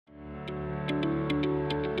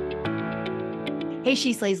Hey,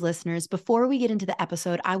 She Slays listeners, before we get into the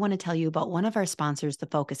episode, I want to tell you about one of our sponsors, the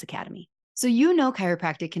Focus Academy. So you know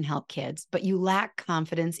chiropractic can help kids, but you lack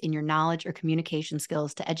confidence in your knowledge or communication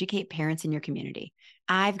skills to educate parents in your community.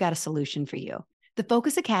 I've got a solution for you. The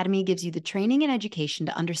Focus Academy gives you the training and education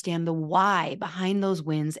to understand the why behind those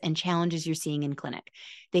wins and challenges you're seeing in clinic.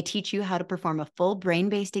 They teach you how to perform a full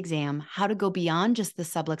brain-based exam, how to go beyond just the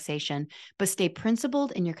subluxation, but stay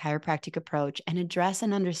principled in your chiropractic approach and address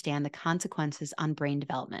and understand the consequences on brain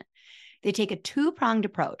development. They take a two-pronged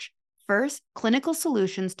approach. First, clinical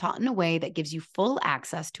solutions taught in a way that gives you full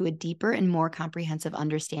access to a deeper and more comprehensive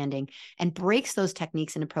understanding and breaks those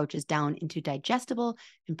techniques and approaches down into digestible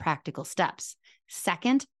and practical steps.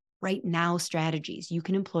 Second, right now strategies you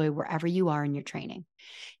can employ wherever you are in your training.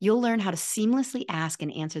 You'll learn how to seamlessly ask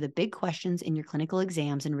and answer the big questions in your clinical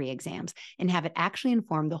exams and re-exams and have it actually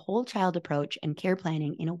inform the whole child approach and care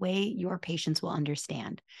planning in a way your patients will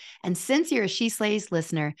understand. And since you're a She Slays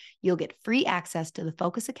listener, you'll get free access to the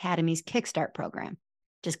Focus Academy's Kickstart program.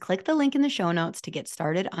 Just click the link in the show notes to get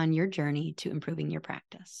started on your journey to improving your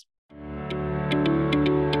practice.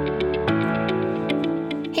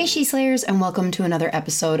 Hey, She Slayers, and welcome to another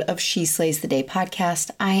episode of She Slays the Day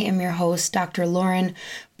podcast. I am your host, Dr. Lauren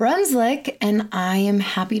Brunslick, and I am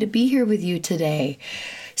happy to be here with you today.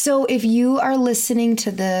 So if you are listening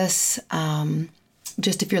to this,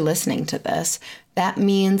 just if you're listening to this, that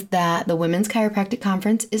means that the Women's Chiropractic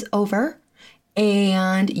Conference is over,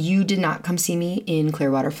 and you did not come see me in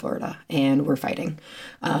Clearwater, Florida, and we're fighting.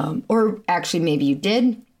 Or actually, maybe you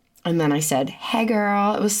did. And then I said, hey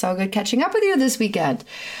girl, it was so good catching up with you this weekend.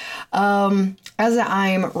 As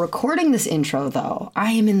I'm recording this intro though,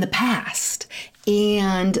 I am in the past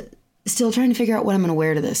and still trying to figure out what I'm going to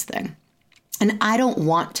wear to this thing. And I don't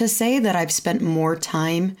want to say that I've spent more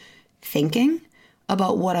time thinking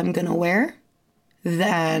about what I'm going to wear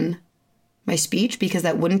than my speech, because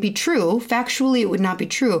that wouldn't be true. Factually, it would not be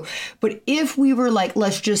true. But if we were like,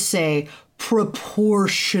 let's just say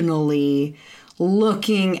proportionally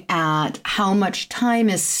looking at how much time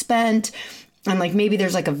is spent, and like maybe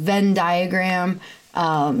there's like a Venn diagram,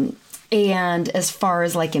 and as far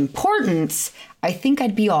as like importance, I think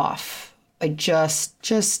I'd be off by just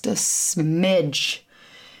a smidge.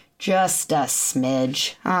 Just a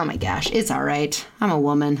smidge. Oh my gosh, it's all right. I'm a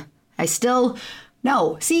woman.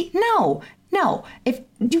 No.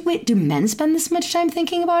 Do men spend this much time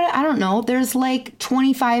thinking about it? I don't know. There's like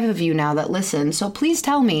 25 of you now that listen. So please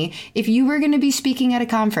tell me, if you were going to be speaking at a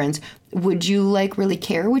conference, would you like really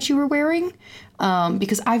care what you were wearing?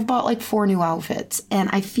 Because I've bought like 4 new outfits and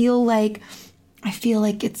I feel like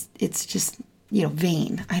it's just,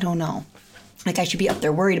 vain. I don't know. Like I should be up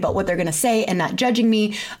there worried about what they're going to say and not judging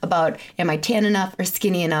me about, am I tan enough or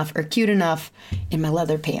skinny enough or cute enough in my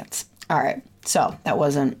leather pants? All right. So that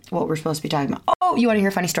wasn't what we're supposed to be talking about. Oh, you want to hear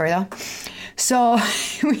a funny story though? So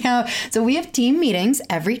we have team meetings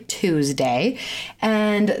every Tuesday,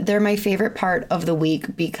 and they're my favorite part of the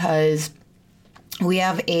week because we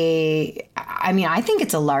have I think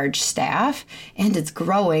it's a large staff and it's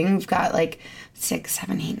growing. We've got like 6,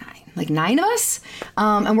 7, 8, 9, like 9 of us.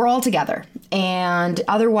 And we're all together. And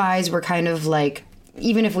otherwise we're kind of like,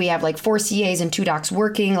 even if we have like 4 CAs and 2 docs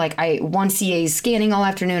working, like one CA is scanning all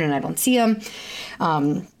afternoon and I don't see him.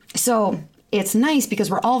 So it's nice because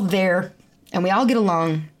we're all there and we all get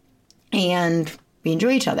along and we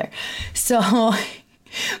enjoy each other. So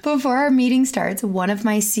before our meeting starts, one of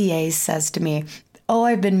my CAs says to me, "Oh,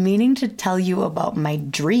 I've been meaning to tell you about my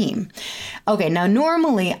dream." Okay, now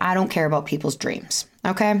normally I don't care about people's dreams.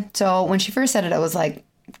 Okay, so when she first said it, I was like,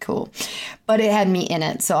 cool. But it had me in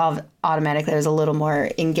it, so automatically I was a little more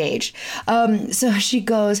engaged. So she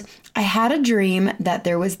goes, "I had a dream that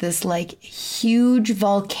there was this like huge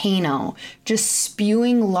volcano just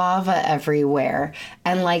spewing lava everywhere.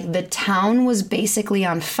 And like the town was basically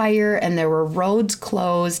on fire and there were roads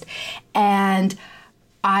closed. And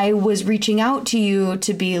I was reaching out to you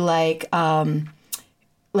to be like, are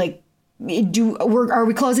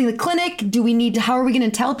we closing the clinic? How are we going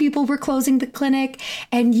to tell people we're closing the clinic?"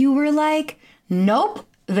 And you were like, "Nope,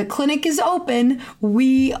 the clinic is open.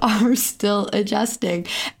 We are still adjusting."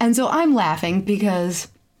 And so I'm laughing because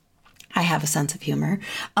I have a sense of humor.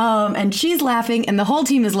 And she's laughing and the whole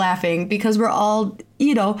team is laughing because we're all,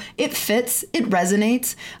 it fits, it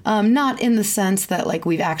resonates. Not in the sense that like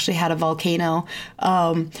we've actually had a volcano.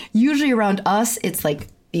 Usually around us, it's like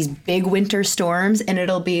these big winter storms and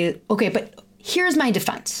it'll be, okay, but here's my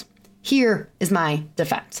defense. Here is my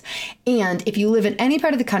defense. And if you live in any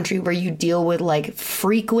part of the country where you deal with like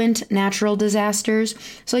frequent natural disasters,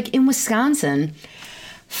 so like in Wisconsin,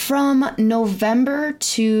 from November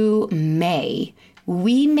to May,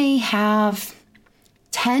 we may have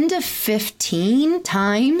 10 to 15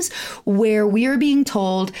 times where we are being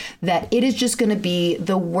told that it is just going to be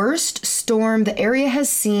the worst storm the area has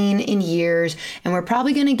seen in years, and we're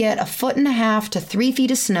probably going to get 1.5 to 3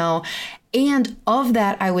 feet of snow. And of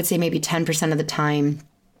that, I would say maybe 10% of the time,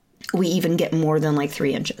 we even get more than like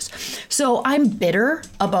 3 inches. So I'm bitter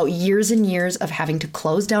about years and years of having to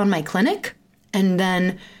close down my clinic and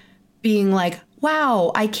then being like,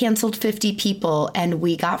 wow, I canceled 50 people and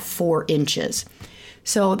we got 4 inches.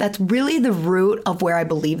 So that's really the root of where I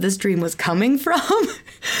believe this dream was coming from,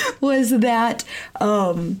 was that,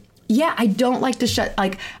 I don't like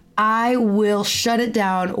to I will shut it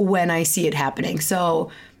down when I see it happening. So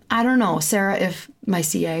I don't know, Sarah, if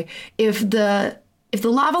the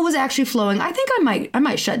lava was actually flowing, I think I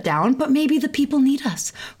might shut down, but maybe the people need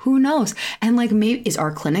us. Who knows? And like, maybe is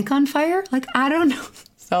our clinic on fire? Like, I don't know.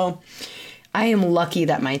 So I am lucky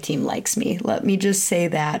that my team likes me. Let me just say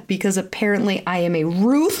that, because apparently I am a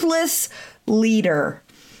ruthless leader.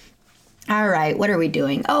 All right, what are we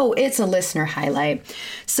doing? Oh, it's a listener highlight.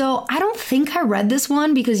 So I don't think I read this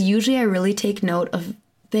one because usually I really take note of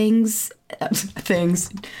things.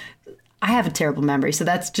 I have a terrible memory, so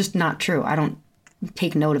that's just not true. I don't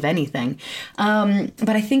take note of anything. But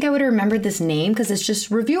I think I would have remembered this name because it's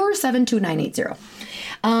just reviewer 72980.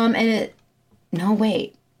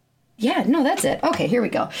 That's it. Okay, here we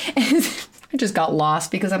go. I just got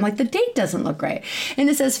lost because I'm like, the date doesn't look right. And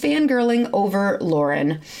it says fangirling over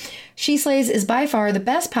Lauren. She Slays is by far the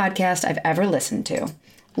best podcast I've ever listened to.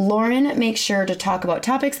 Lauren makes sure to talk about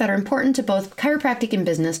topics that are important to both chiropractic and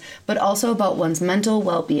business, but also about one's mental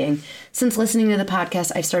well-being. Since listening to the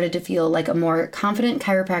podcast, I've started to feel like a more confident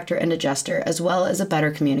chiropractor and adjuster, as well as a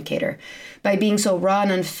better communicator. By being so raw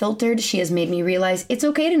and unfiltered, she has made me realize it's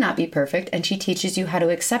okay to not be perfect, and she teaches you how to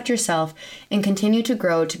accept yourself and continue to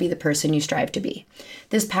grow to be the person you strive to be.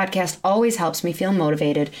 This podcast always helps me feel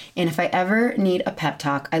motivated, and if I ever need a pep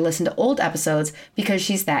talk, I listen to old episodes because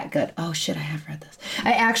she's that good. Oh shit, I have read this.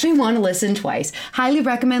 I actually want to listen twice. Highly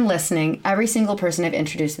recommend listening. Every single person I've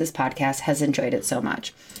introduced to this podcast has enjoyed it so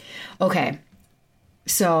much. Okay,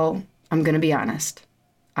 so I'm going to be honest.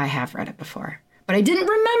 I have read it before, but I didn't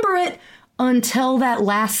remember it until that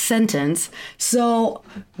last sentence. So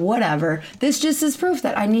whatever. This just is proof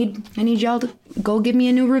that I need y'all to go give me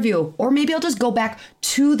a new review. Or maybe I'll just go back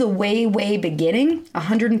to the way beginning,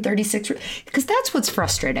 136, because that's what's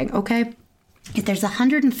frustrating, okay? If there's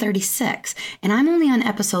 136 and I'm only on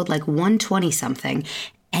episode like 120 something,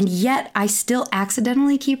 and yet I still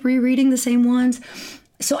accidentally keep rereading the same ones.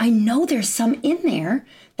 So I know there's some in there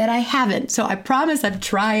that I haven't. So I promise I'm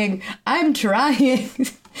trying.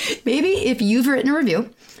 Maybe if you've written a review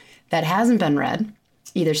that hasn't been read,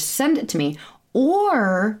 either send it to me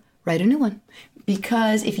or write a new one.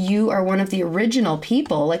 Because if you are one of the original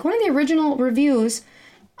people, like one of the original reviews,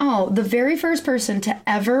 the very first person to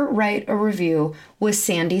ever write a review was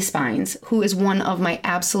Sandy Spines, who is one of my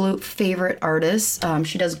absolute favorite artists.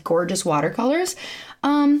 She does gorgeous watercolors.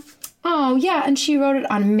 And she wrote it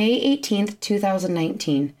on May 18th,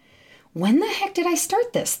 2019. When the heck did I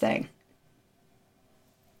start this thing?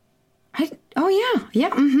 It's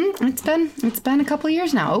been a couple of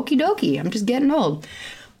years now. Okie dokie. I'm just getting old.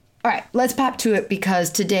 All right, let's pop to it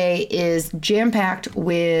because today is jam-packed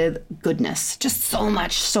with goodness. Just so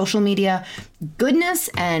much social media goodness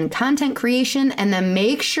and content creation. And then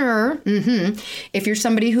make sure, if you're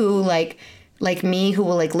somebody who like me, who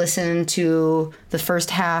will like listen to the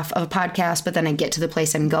first half of a podcast, but then I get to the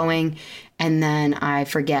place I'm going and then I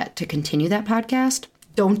forget to continue that podcast,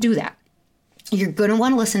 don't do that. You're going to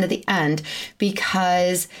want to listen to the end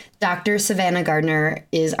because Dr. Savannah Gardner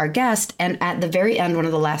is our guest. And at the very end, one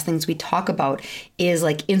of the last things we talk about is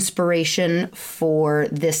like inspiration for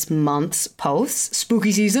this month's posts.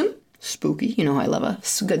 Spooky season. Spooky. You know, I love a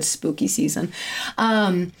good spooky season.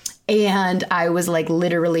 And I was like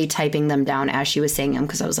literally typing them down as she was saying them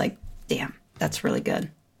because I was like, damn, that's really good.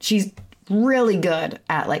 She's really good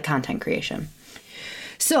at like content creation.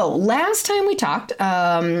 So last time we talked,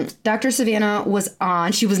 Dr. Savannah was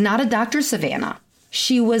on. She was not a Dr. Savannah.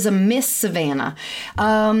 She was a Miss Savannah.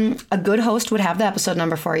 A good host would have the episode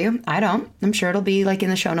number for you. I don't. I'm sure it'll be like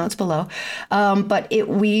in the show notes below. But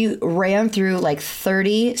we ran through like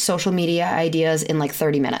 30 social media ideas in like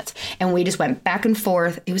 30 minutes. And we just went back and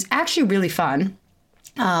forth. It was actually really fun.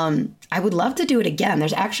 I would love to do it again.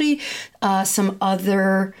 There's actually some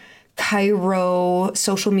other chiro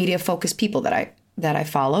social media focused people that I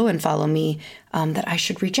follow and follow me that I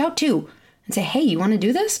should reach out to and say, hey, you want to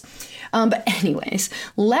do this? But anyways,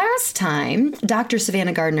 last time, Dr.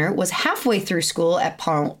 Savannah Gardner was halfway through school at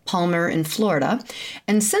Palmer in Florida.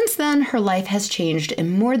 And since then, her life has changed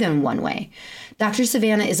in more than one way. Dr.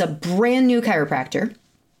 Savannah is a brand new chiropractor.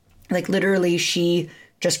 Like literally, she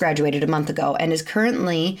just graduated a month ago and is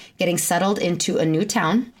currently getting settled into a new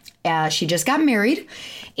town. She just got married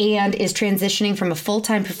and is transitioning from a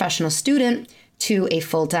full-time professional student to a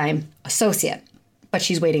full-time associate, but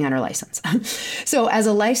she's waiting on her license. So as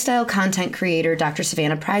a lifestyle content creator, Dr.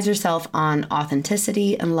 Savannah prides herself on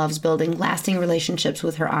authenticity and loves building lasting relationships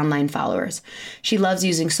with her online followers. She loves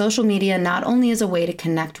using social media not only as a way to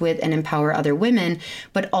connect with and empower other women,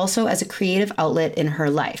 but also as a creative outlet in her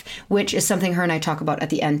life, which is something her and I talk about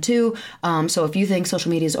at the end too. So if you think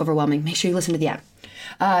social media is overwhelming, make sure you listen to the end.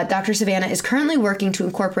 Dr. Savannah is currently working to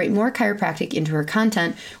incorporate more chiropractic into her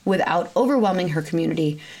content without overwhelming her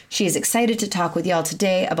community. She is excited to talk with y'all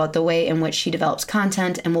today about the way in which she develops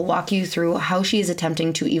content and will walk you through how she is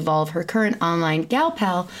attempting to evolve her current online gal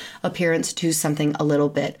pal appearance to something a little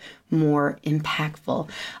bit more impactful.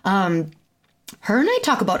 Her and I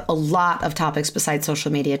talk about a lot of topics besides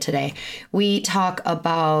social media today. We talk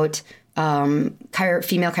about female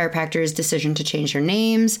chiropractors' decision to change their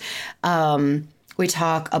names. We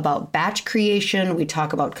talk about batch creation. We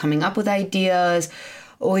talk about coming up with ideas.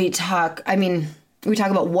 We talk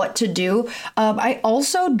about what to do. I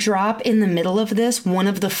also drop in the middle of this one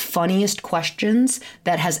of the funniest questions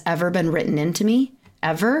that has ever been written into me,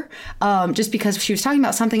 ever. Just because she was talking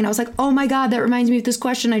about something and I was like, oh my God, that reminds me of this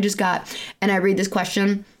question I just got. And I read this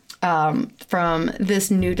question from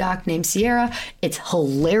this new doc named Sierra. It's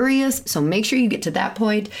hilarious. So make sure you get to that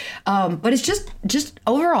point. But it's just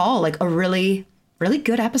overall like a really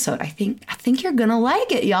good episode. I think you're gonna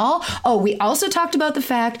like it, y'all. Oh, we also talked about the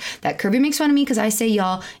fact that Kirby makes fun of me because I say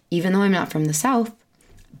y'all, even though I'm not from the South,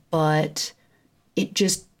 but it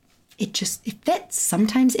fits.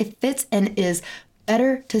 Sometimes it fits and is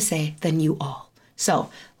better to say than you all.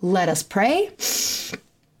 So let us pray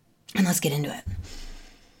and let's get into it.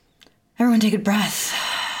 Everyone take a breath.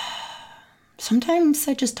 Sometimes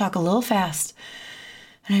I just talk a little fast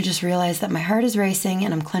and I just realize that my heart is racing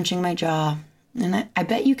and I'm clenching my jaw. And I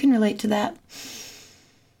bet you can relate to that.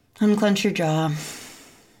 Unclench your jaw.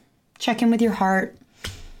 Check in with your heart.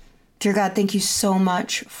 Dear God, thank you so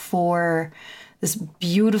much for this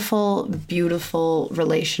beautiful, beautiful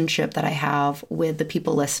relationship that I have with the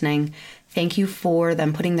people listening. Thank you for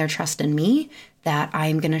them putting their trust in me, that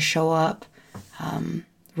I'm going to show up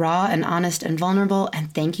raw and honest and vulnerable.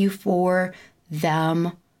 And thank you for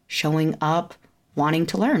them showing up, wanting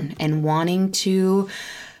to learn and wanting to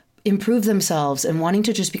improve themselves and wanting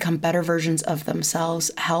to just become better versions of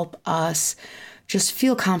themselves. Help us just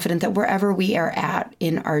feel confident that wherever we are at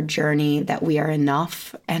in our journey, that we are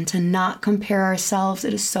enough, and to not compare ourselves.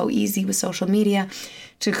 It is so easy with social media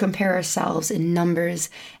to compare ourselves in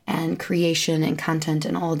numbers and creation and content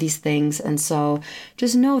and all of these things. And so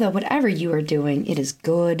just know that whatever you are doing, it is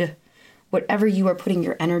good. Whatever you are putting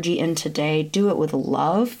your energy in today, do it with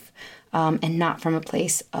love. And not from a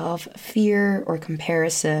place of fear or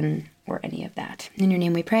comparison or any of that. In your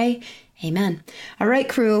name we pray. Amen. All right,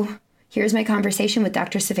 crew. Here's my conversation with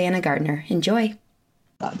Dr. Savannah Gardner. Enjoy.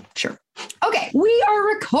 Sure. Okay, we are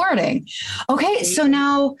recording. Okay, so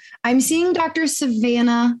now I'm seeing Dr.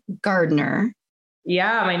 Savannah Gardner.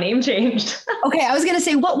 Yeah, my name changed. Okay, I was going to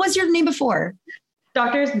say, what was your name before?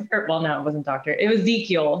 No, it wasn't Doctor. It was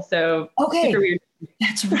Ezekiel. So okay. Super weird.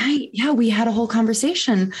 That's right. Yeah, we had a whole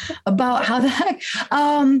conversation about how the heck.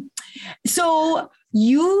 So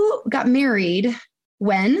you got married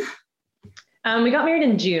when? We got married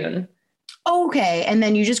in June. Okay. And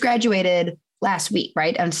then you just graduated last week,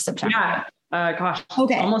 right? In September. Yeah.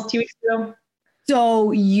 Okay. Almost 2 weeks ago.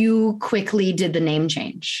 So you quickly did the name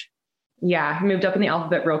change. Yeah. Moved up in the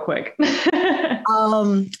alphabet real quick.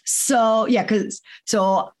 So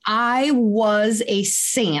I was a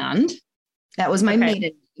Sand. That was my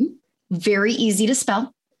maiden name. Very easy to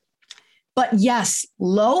spell. But yes,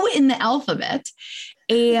 low in the alphabet.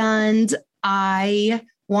 And I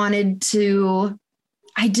wanted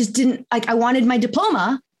my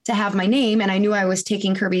diploma to have my name. And I knew I was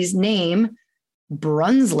taking Kirby's name,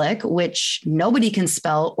 Brunslick, which nobody can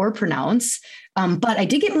spell or pronounce. But I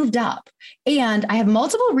did get moved up. And I have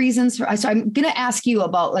multiple reasons so I'm going to ask you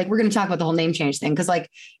about, we're going to talk about the whole name change thing. Cause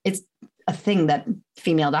it's a thing that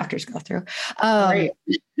female doctors go through. Right.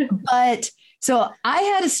 But so I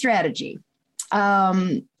had a strategy.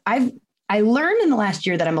 I learned in the last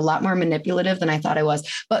year that I'm a lot more manipulative than I thought I was.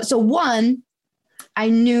 But so one, I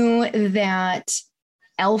knew that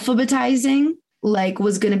alphabetizing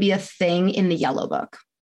was going to be a thing in the yellow book.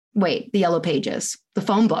 The yellow pages, the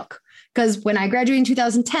phone book. because when I graduated in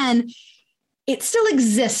 2010, it still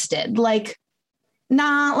existed. Like,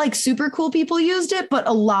 not like super cool people used it, but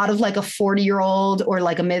a lot of like a 40-year-old or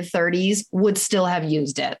like a mid-30s would still have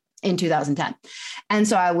used it in 2010. And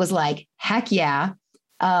so I was like, heck yeah.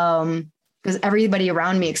 Because everybody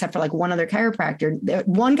around me, except for like one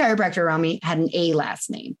chiropractor around me had an A last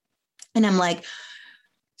name. And I'm like,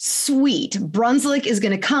 sweet, Brunswick is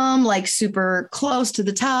going to come like super close to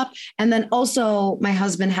the top. And then also my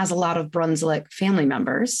husband has a lot of Brunswick family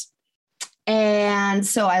members. And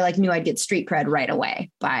so I like knew I'd get street cred right away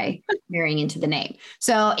by marrying into the name.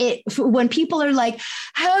 So when people are like,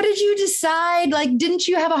 how did you decide? Like, didn't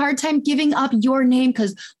you have a hard time giving up your name?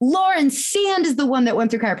 Because Lauren Sand is the one that went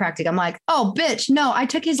through chiropractic. I'm like, oh, bitch. No, I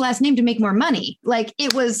took his last name to make more money. Like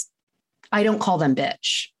I don't call them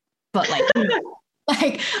bitch, but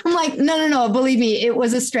like, I'm like, no, believe me, it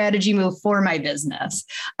was a strategy move for my business.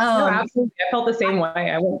 No, absolutely. I felt the same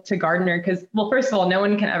way. I went to Gardner because, well, first of all, no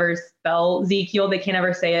one can ever spell Zekiel. They can't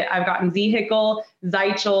ever say it. I've gotten Zehikel,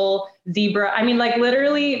 Zeichel, Zebra. I mean, like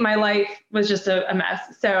literally my life was just a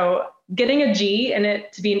mess. So getting a G in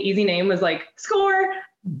it to be an easy name was like, score,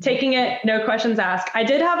 taking it, no questions asked. I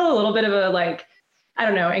did have a little bit of a like, I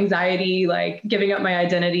don't know, anxiety, like giving up my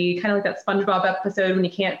identity, kind of like that SpongeBob episode when you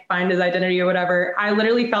can't find his identity or whatever. I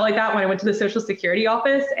literally felt like that when I went to the Social Security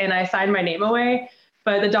office and I signed my name away.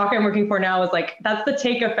 But the doc I'm working for now was like, that's the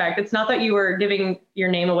take effect. It's not that you were giving your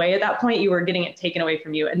name away at that point, you were getting it taken away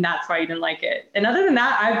from you. And that's why you didn't like it. And other than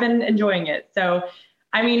that, I've been enjoying it. So,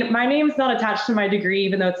 I mean, my name's not attached to my degree,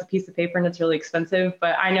 even though it's a piece of paper and it's really expensive,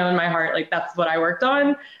 but I know in my heart, like that's what I worked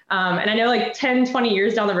on. And I know like 10, 20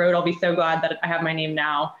 years down the road, I'll be so glad that I have my name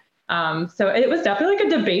now. So it was definitely like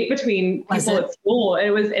a debate between people at school. It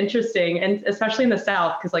was interesting. And especially in the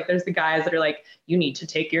South, because like there's the guys that are like, you need to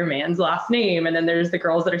take your man's last name. And then there's the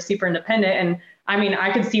girls that are super independent. And I mean,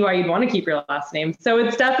 I could see why you'd want to keep your last name. So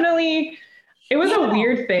it's definitely, it was a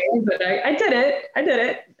weird thing, but I did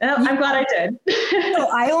it. I'm glad I did. So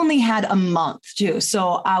I only had a month too.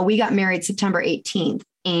 So we got married September 18th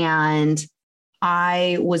and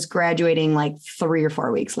I was graduating like 3 or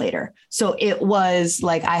 4 weeks later. So it was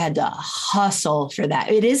like, I had to hustle for that.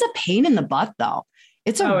 It is a pain in the butt though.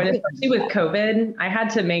 And especially with COVID, I had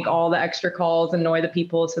to make all the extra calls, annoy the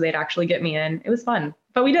people so they'd actually get me in. It was fun,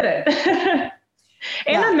 but we did it.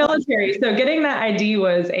 And the military. So getting that ID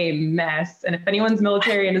was a mess. And if anyone's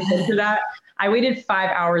military and has been through that, I waited 5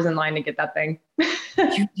 hours in line to get that thing.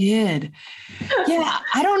 You did. Yeah.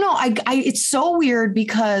 I don't know. It's so weird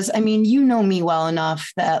because I mean, you know me well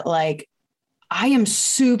enough that like, I am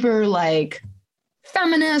super like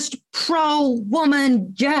feminist, pro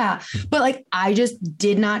woman. Yeah. But like, I just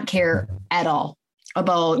did not care at all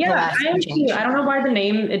about the last change. I don't know why the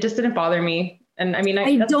name, it just didn't bother me. And I mean,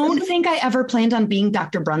 I don't think I ever planned on being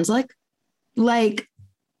Dr. Brunswick. Like,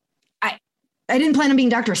 I didn't plan on being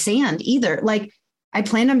Dr. Sand either. Like, I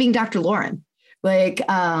planned on being Dr. Lauren. Like,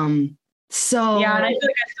 so. Yeah, and I feel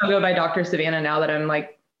like I still go by Dr. Savannah now that I'm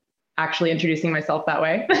like actually introducing myself that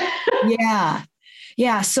way.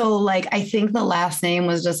 Yeah. So like, I think the last name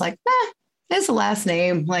was just like, it's a last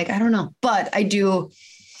name. Like, I don't know, but I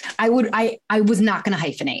was not going to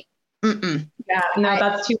hyphenate. Mm-mm. Yeah, no,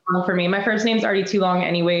 that's too long for me. My first name's already too long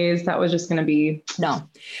anyways. That was just going to be no.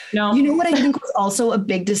 You know what I think was also a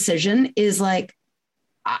big decision is like,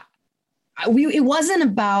 it wasn't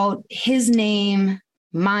about his name,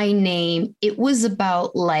 my name. It was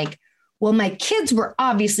about like, well, my kids were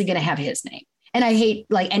obviously going to have his name. And I hate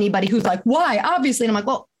like anybody who's like, why? Obviously. And I'm like,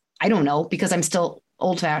 well, I don't know, because I'm still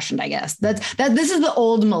old fashioned, I guess. This is the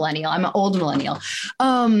old millennial. I'm an old millennial.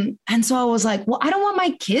 And so I was like, well, I don't want my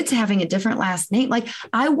kids having a different last name. Like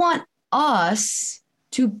I want us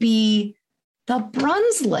to be the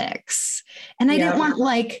Brunswicks. And I didn't want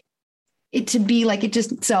like it to be like it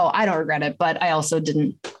just, so I don't regret it, but I also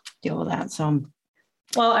didn't deal with that. So.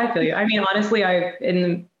 Well, I feel you. I mean, honestly, in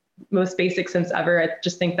the most basic sense ever, I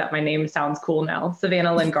just think that my name sounds cool now.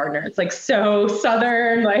 Savannah Gardner. It's like so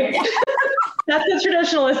Southern, like that's the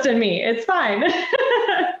traditionalist in me. It's fine.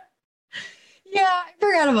 Yeah, I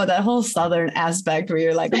forgot about that whole Southern aspect where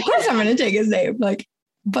you're like, of course I'm going to take his name. Like,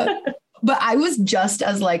 but I was just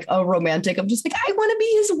as like a romantic. I'm just like, I want to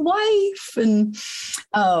be his wife. And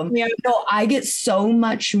I get so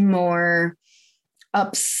much more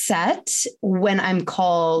upset when I'm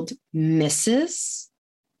called Mrs.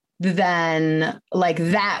 than like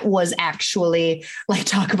that was actually like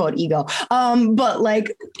talk about ego. But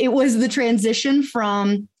like it was the transition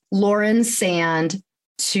from Lauren Sand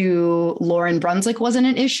to Lauren Brunswick wasn't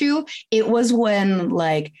an issue. It was when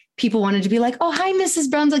like people wanted to be like, oh, hi,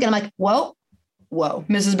 Mrs. Brunswick. And I'm like, well, Whoa,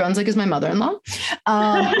 Mrs. Brunswick is my mother-in-law.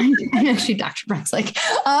 I'm actually Dr. Brunswick.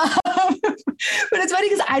 But it's funny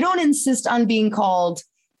because I don't insist on being called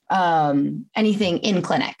anything in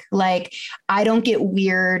clinic. Like I don't get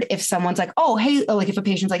weird if someone's like, oh, hey, like if a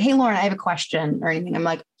patient's like, hey, Lauren, I have a question or anything. I'm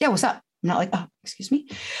like, yeah, what's up? I'm not like, oh, excuse me.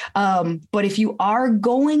 But if you are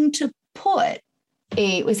going to put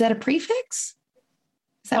is that a prefix?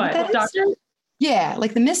 Is that what that is? Doctor? Yeah,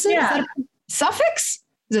 like the Mrs. Yeah. Is that a suffix?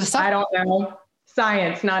 Is it a suffix? I don't know.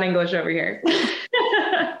 Science, not English over here.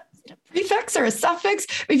 Prefix or a suffix.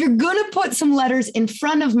 If you're going to put some letters in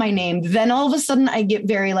front of my name, then all of a sudden I get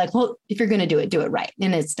very like, well, if you're going to do it right.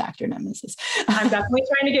 And it's Dr. not Mrs. I'm definitely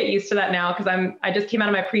trying to get used to that now because I just came out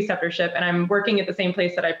of my preceptorship and I'm working at the same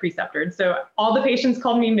place that I preceptored. So all the patients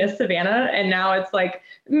called me Miss Savannah and now it's like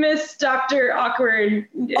Miss Dr. Awkward.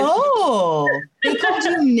 Oh, they called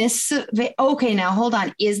you Miss. Okay, now hold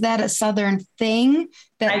on. Is that a Southern thing?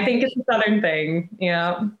 I think it's a Southern thing.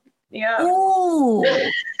 Yeah. Yeah. Oh,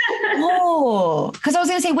 because I was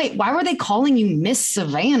going to say, wait, why were they calling you Miss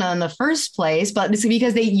Savannah in the first place? But it's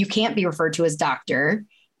because you can't be referred to as doctor.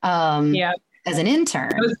 Yeah. As an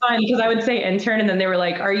intern. It was fun because I would say intern and then they were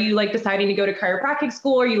like, are you like deciding to go to chiropractic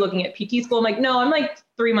school? Or are you looking at PT school? I'm like, no, I'm like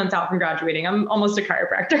 3 months out from graduating. I'm almost a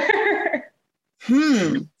chiropractor.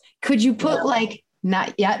 Could you put like,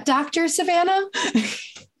 not yet, Dr. Savannah?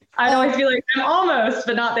 I'd always be like, I'm almost,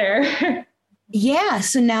 but not there. Yeah.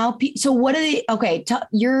 So now, so what are they? Okay.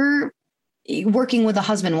 You're working with a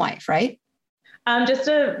husband, wife, right? Just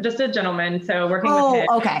a gentleman. So working with him.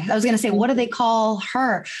 Okay. I was going to say, what do they call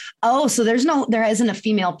her? Oh, so there isn't a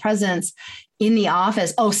female presence in the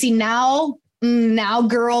office. Oh, see now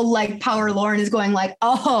girl, like Power Lauren is going like,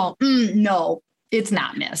 no, it's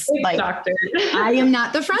not Miss. It's like doctor. I am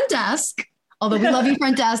not the front desk. Although we love you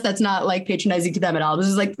front desk. That's not like patronizing to them at all. This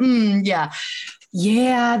is like, yeah.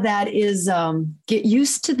 Yeah, that is get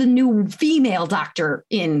used to the new female doctor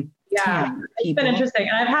in town. It's been interesting.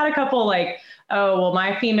 And I've had a couple like, oh, well,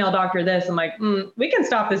 my female doctor this. I'm like, we can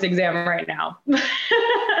stop this exam right now. So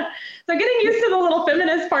getting used to the little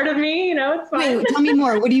feminist part of me, it's fine. Wait, tell me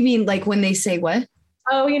more. What do you mean? Like when they say what?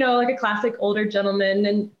 Oh, like a classic older gentleman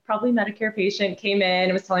and probably Medicare patient came in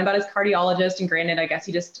and was telling about his cardiologist. And granted, I guess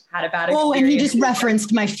he just had a bad experience. Oh, and he just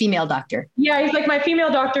referenced my female doctor. Yeah, he's like, my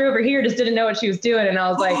female doctor over here just didn't know what she was doing. And I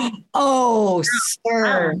was like, oh,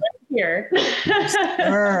 sir. I'm right here.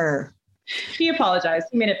 Sir. He apologized.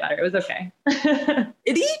 He made it better. It was okay.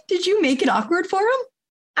 Did he? Did you make it awkward for him?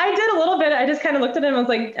 I did a little bit. I just kind of looked at him. I was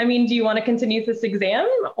like, I mean, do you want to continue this exam?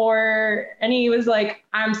 And he was like,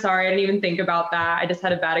 I'm sorry. I didn't even think about that. I just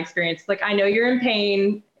had a bad experience. Like, I know you're in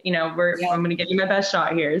pain. I'm going to give you my best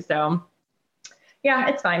shot here. So yeah,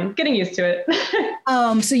 it's fine. Getting used to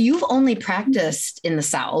it. So you've only practiced in the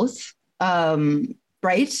South,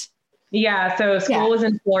 right? Yeah. So school was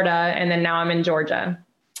in Florida and then now I'm in Georgia.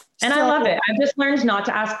 And I love it. I've just learned not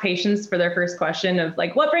to ask patients for their first question of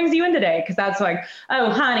like, what brings you in today? Because that's like,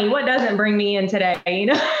 oh, honey, what doesn't bring me in today?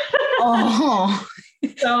 Oh.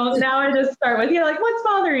 So now I just start with, like, what's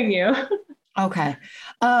bothering you? Okay.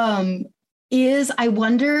 I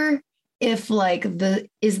wonder if like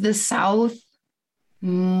is the South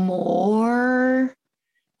more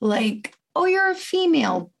like, oh, you're a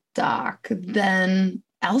female doc than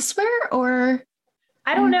elsewhere, or?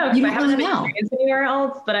 I don't know. You I haven't really experienced anywhere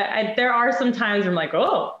else, but there are some times where I'm like,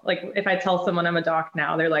 oh, like if I tell someone I'm a doc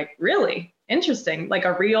now, they're like, really interesting. Like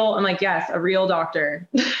I'm like, yes, a real doctor.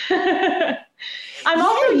 You and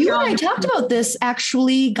I talked about this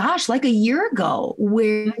actually, gosh, like a year ago,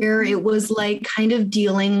 where it was like kind of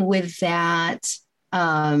dealing with that.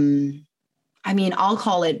 I mean, I'll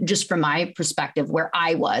call it, just from my perspective, where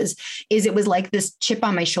I was, it was like this chip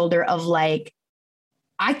on my shoulder of like,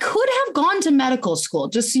 I could have gone to medical school,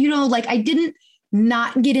 just, like I didn't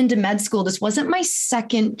not get into med school. This wasn't my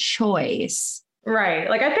second choice. Right.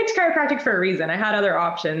 Like I picked chiropractic for a reason. I had other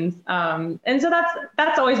options. And so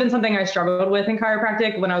that's always been something I struggled with in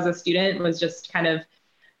chiropractic when I was a student, was just kind of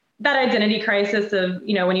that identity crisis of,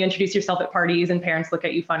 when you introduce yourself at parties and parents look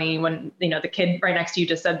at you funny when, the kid right next to you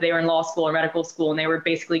just said they were in law school or medical school and they were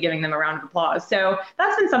basically giving them a round of applause. So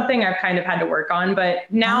that's been something I've kind of had to work on.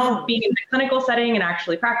 But now being in the clinical setting and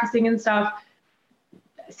actually practicing and stuff,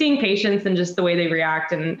 seeing patients and just the way they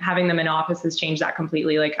react and having them in office has changed that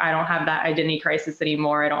completely. Like I don't have that identity crisis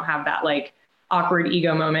anymore. I don't have that like awkward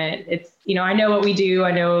ego moment. It's, I know what we do.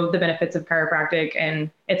 I know the benefits of chiropractic and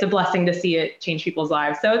it's a blessing to see it change people's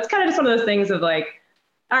lives. So it's kind of just one of those things of like,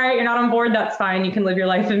 all right, you're not on board. That's fine. You can live your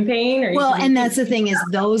life in pain. And that's the thing is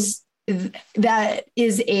that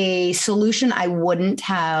is a solution I wouldn't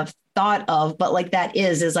have thought of, but like that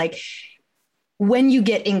is like, when you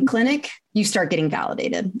get in clinic, you start getting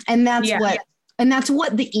validated. And that's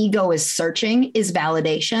what the ego is searching, is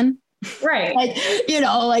validation. Right. Like,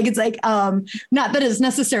 it's like, not that it's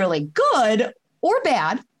necessarily good or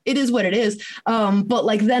bad. It is what it is. But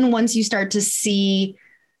like, then once you start to see,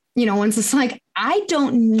 once it's like, I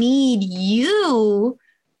don't need you,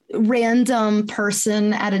 random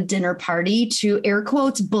person at a dinner party, to air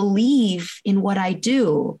quotes, believe in what I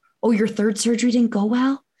do. Oh, your third surgery didn't go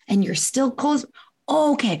well and you're still close.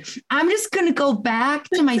 Oh, okay. I'm just going to go back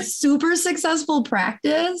to my super successful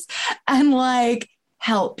practice and like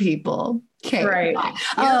help people. Okay. Right.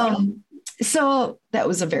 So that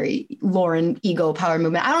was a very Lauren ego power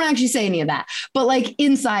movement. I don't actually say any of that, but like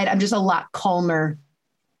inside, I'm just a lot calmer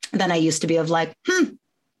than I used to be, of like,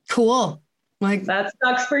 cool. Like, that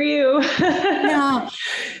sucks for you. Yeah.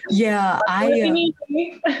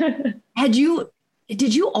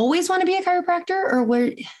 Did you always want to be a chiropractor, or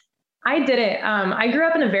where? I didn't. I grew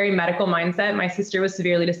up in a very medical mindset. My sister was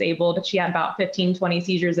severely disabled. She had about 15, 20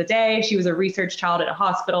 seizures a day. She was a research child at a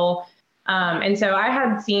hospital. And so I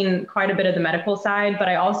had seen quite a bit of the medical side, but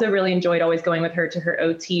I also really enjoyed always going with her to her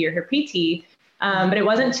OT or her PT. But it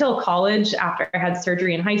wasn't until college, after I had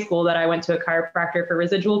surgery in high school, that I went to a chiropractor for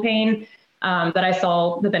residual pain, that I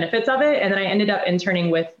saw the benefits of it. And then I ended up interning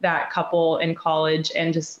with that couple in college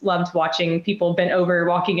and just loved watching people bent over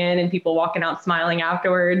walking in and people walking out smiling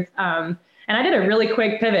afterwards. And I did a really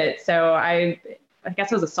quick pivot. So I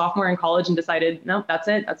guess I was a sophomore in college and decided, no, that's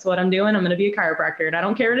it. That's what I'm doing. I'm going to be a chiropractor, and I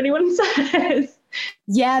don't care what anyone says.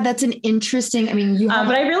 Yeah, that's an interesting,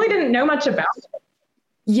 but I really didn't know much about it.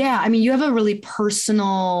 Yeah. You have a really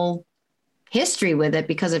personal history with it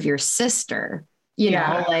because of your sister,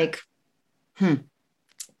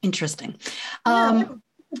 interesting.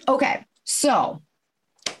 Okay. So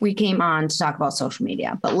we came on to talk about social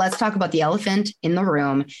media, but let's talk about the elephant in the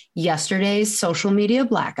room. Yesterday's social media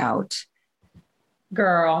blackout.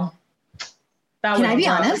 Girl. Can I be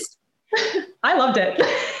honest? I loved it.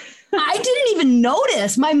 I didn't even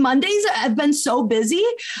notice. My Mondays have been so busy.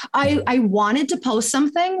 I wanted to post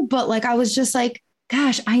something, but like, I was just like,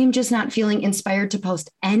 gosh, I am just not feeling inspired to post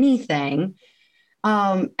anything.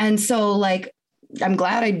 And so like, I'm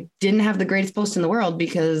glad I didn't have the greatest post in the world,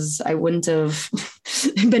 because I wouldn't have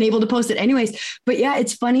been able to post it anyways. But yeah,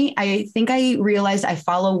 it's funny. I think I realized I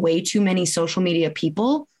follow way too many social media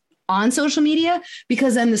people on social media,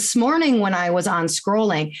 because then this morning when I was on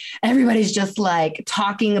scrolling, everybody's just like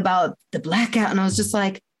talking about the blackout. And I was just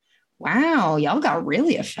like, wow, y'all got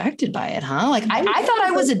really affected by it, huh? Like I thought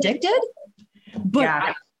I was addicted, but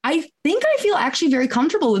yeah. I think I feel actually very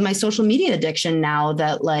comfortable with my social media addiction now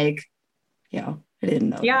that like, I didn't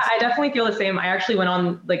know. Yeah, I definitely feel the same. I actually went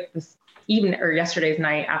on like this yesterday's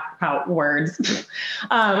night, about words.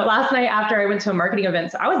 Last night after I went to a marketing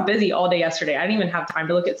event, so I was busy all day yesterday. I didn't even have time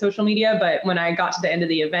to look at social media, but when I got to the end of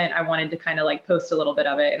the event, I wanted to kind of like post a little bit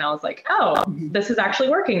of it. And I was like, oh, this is actually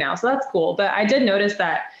working now. So that's cool. But I did notice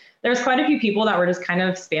that there's quite a few people that were just kind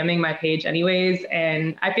of spamming my page anyways.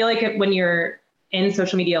 And I feel like when you're in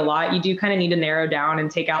social media a lot, you do kind of need to narrow down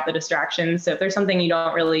and take out the distractions. So if there's something you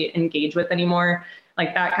don't really engage with anymore,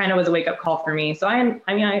 like that kind of was a wake up call for me. So I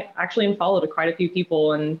actually unfollowed quite a few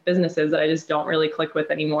people and businesses that I just don't really click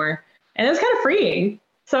with anymore. And it was kind of freeing.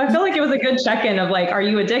 So I feel like it was a good check-in of like, are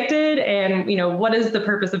you addicted? And what is the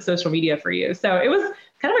purpose of social media for you? So it was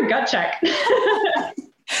kind of a gut check.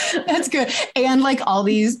 That's good. And like all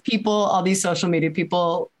these social media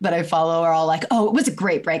people that I follow are all like, oh, it was a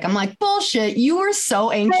great break. I'm like, bullshit. You were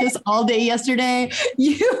so anxious all day yesterday.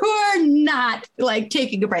 You are not like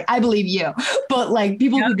taking a break. I believe you. But like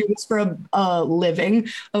people who do this for a living,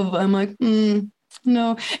 I'm like,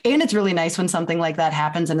 no. And it's really nice when something like that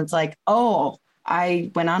happens and it's like, oh, I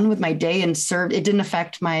went on with my day and served. It didn't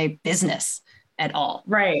affect my business at all.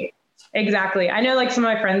 Right. Exactly. I know like some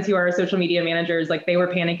of my friends who are social media managers, like they were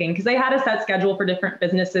panicking because they had a set schedule for different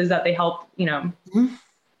businesses that they help,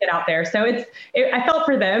 get out there. So I felt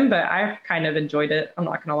for them, but I kind of enjoyed it. I'm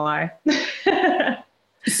not going to lie.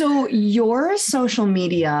 So your social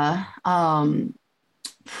media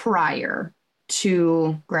prior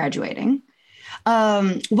to graduating,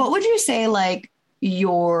 what would you say like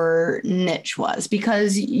your niche was?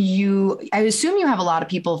 Because I assume you have a lot of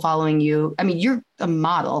people following you. I mean, you're a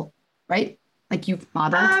model, right? Like you've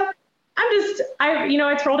modeled.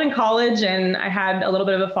 I trolled in college and I had a little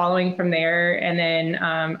bit of a following from there. And then,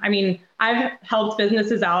 I've helped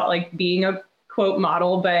businesses out, like being a quote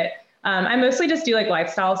model, but I mostly just do like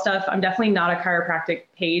lifestyle stuff. I'm definitely not a chiropractic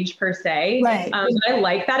page per se. Right. But I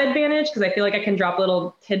like that advantage because I feel like I can drop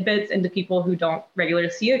little tidbits into people who don't regularly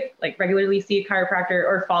see a chiropractor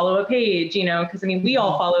or follow a page, you know, because I mean, we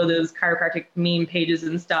all follow those chiropractic meme pages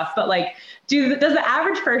and stuff, but like, does the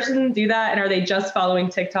average person do that? And are they just following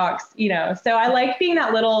TikToks, you know? So I like being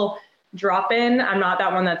that little drop in. I'm not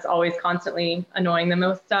that one that's always constantly annoying them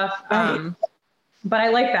with stuff. Right. But I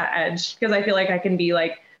like that edge because I feel like I can be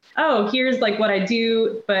like, oh, here's like what I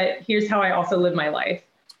do, but here's how I also live my life.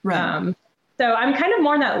 Right. So I'm kind of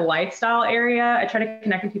more in that lifestyle area. I try to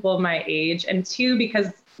connect with people of my age. And two, because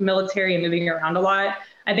military and moving around a lot,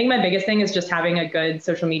 I think my biggest thing is just having a good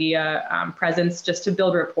social media presence just to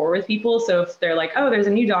build rapport with people. So if they're like, oh, there's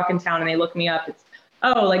a new doc in town and they look me up, it's,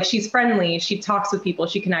 oh, like she's friendly, she talks with people,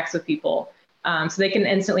 she connects with people. So they can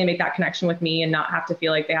instantly make that connection with me and not have to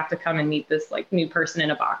feel like they have to come and meet this like new person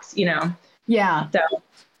in a box, you know? Yeah. So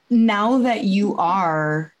now that you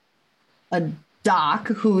are a doc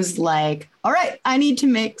who's like, all right, I need to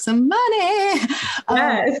make some money.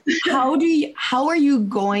 yes. How are you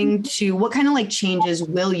going to, what kind of like changes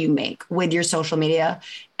will you make with your social media?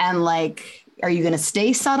 And like, are you going to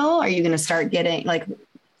stay subtle? Are you going to start getting like,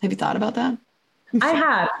 have you thought about that? I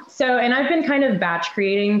have. So, and I've been kind of batch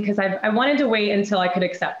creating because I wanted to wait until I could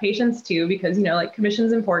accept patients too, because, you know, like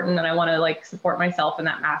commission's important and I want to like support myself in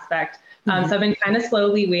that aspect. So I've been kind of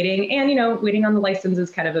slowly waiting and, you know, waiting on the license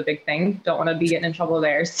is kind of a big thing. Don't want to be getting in trouble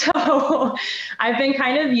there. So I've been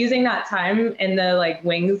kind of using that time in the like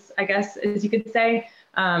wings, I guess, as you could say.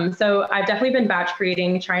 So I've definitely been batch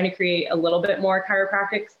creating, trying to create a little bit more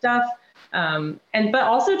chiropractic stuff. But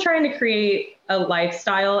also trying to create a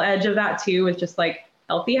lifestyle edge of that too, with just like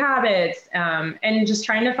healthy habits, and just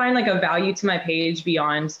trying to find like a value to my page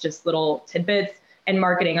beyond just little tidbits and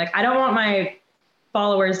marketing. Like, I don't want my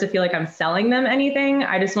followers to feel like I'm selling them anything.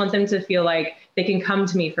 I just want them to feel like they can come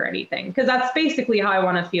to me for anything. Because that's basically how I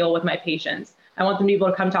want to feel with my patients. I want them to be able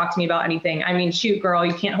to come talk to me about anything. I mean, shoot, girl,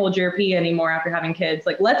 you can't hold your pee anymore after having kids.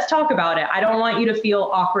 Like, let's talk about it. I don't want you to feel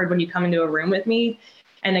awkward when you come into a room with me.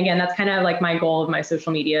 And again, that's kind of like my goal of my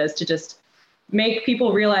social media, is to just make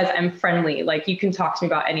people realize I'm friendly. Like, you can talk to me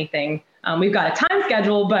about anything. We've got a time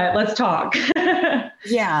schedule, but let's talk.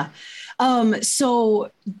 Yeah. So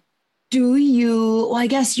do you, well, I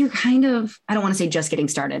guess you're kind of, I don't want to say just getting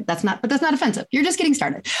started. But that's not offensive. You're just getting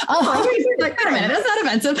started. Like, wait a minute, that's not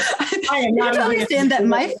offensive. I am not you have to understand that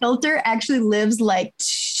my filter actually lives like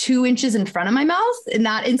 2 inches in front of my mouth and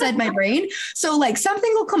not inside my brain. So like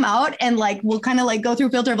something will come out and like, we'll kind of like go through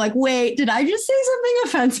a filter of like, wait, did I just say something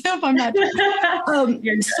offensive? I'm not.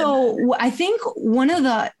 So I think one of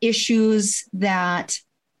the issues that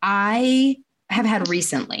I have had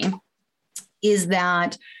recently is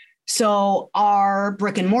that, so our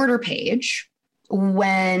brick and mortar page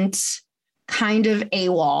went kind of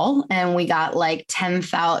AWOL and we got like 10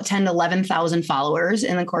 to 11,000 followers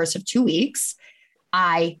in the course of 2 weeks.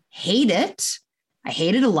 I hate it. I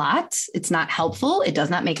hate it a lot. It's not helpful. It does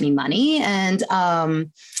not make me money. And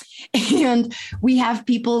we have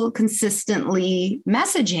people consistently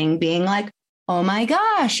messaging being like, oh my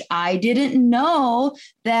gosh, I didn't know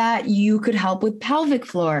that you could help with pelvic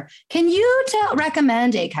floor. Can you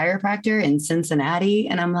recommend a chiropractor in Cincinnati?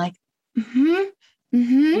 And I'm like, yeah,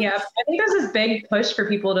 I think there's this big push for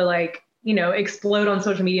people to like, you know, explode on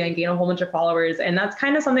social media and gain a whole bunch of followers. And that's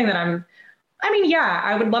kind of something that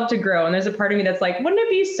I would love to grow. And there's a part of me that's like, wouldn't it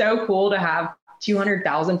be so cool to have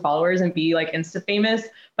 200,000 followers and be like Insta famous?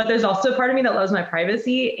 But there's also a part of me that loves my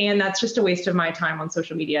privacy. And that's just a waste of my time on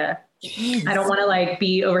social media. I don't want to like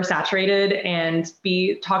be oversaturated and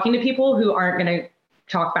be talking to people who aren't going to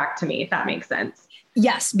talk back to me, if that makes sense.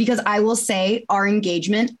 Yes, because I will say our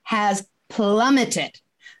engagement has plummeted,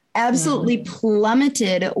 absolutely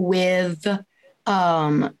plummeted with that.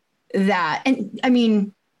 And I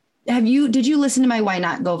mean, did you listen to my Why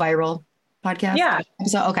Not Go Viral podcast? Yeah.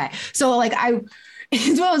 So, okay. So like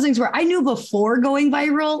it's one of those things where I knew before going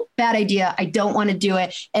viral, bad idea. I don't want to do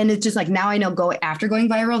it. And it's just like, now I know after going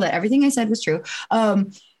viral that everything I said was true.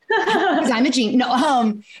 Because I'm a genius.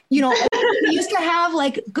 No, you know, we used to have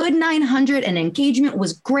like good 900 and engagement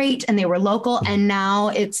was great and they were local. And now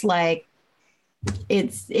it's like,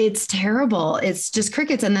 it's terrible. It's just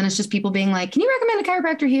crickets. And then it's just people being like, can you recommend a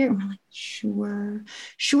chiropractor here? And we're like, sure.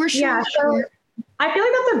 Yeah, sure. I feel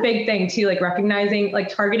like that's a big thing too, like recognizing, like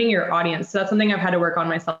targeting your audience. So that's something I've had to work on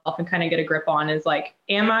myself and kind of get a grip on, is like,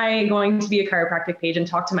 am I going to be a chiropractic page and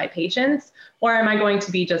talk to my patients, or am I going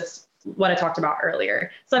to be just what I talked about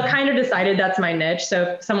earlier? So I've kind of decided that's my niche. So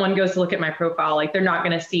if someone goes to look at my profile, like they're not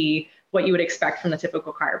going to see what you would expect from the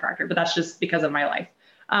typical chiropractor, but that's just because of my life.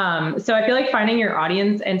 So I feel like finding your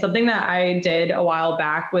audience, and something that I did a while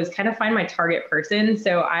back was kind of find my target person.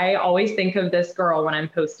 So I always think of this girl when I'm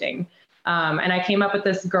posting. And I came up with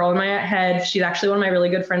this girl in my head. She's actually one of my really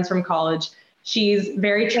good friends from college. She's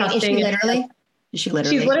very trusting. Wait, is she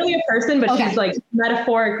literally? She's literally a person, but okay. she's like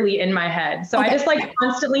metaphorically in my head. So I just like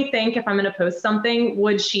constantly think, if I'm going to post something,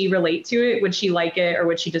 would she relate to it? Would she like it? Or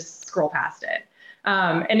would she just scroll past it?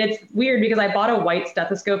 And it's weird because I bought a white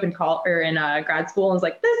stethoscope in grad school and was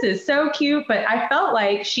like, this is so cute. But I felt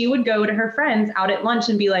like she would go to her friends out at lunch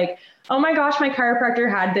and be like, oh my gosh, my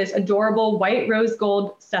chiropractor had this adorable white rose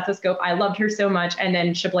gold stethoscope. I loved her so much. And then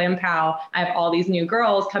shablam pow, I have all these new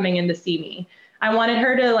girls coming in to see me. I wanted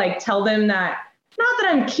her to like tell them that, not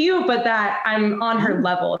that I'm cute, but that I'm on her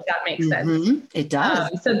level, if that makes sense. It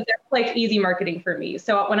does. So that's like easy marketing for me.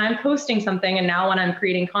 So when I'm posting something, and now when I'm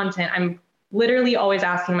creating content, I'm literally always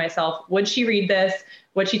asking myself, would she read this?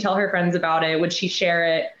 Would she tell her friends about it? Would she share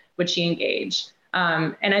it? Would she engage?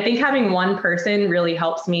 And I think having one person really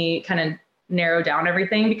helps me kind of narrow down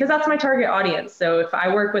everything, because that's my target audience. So if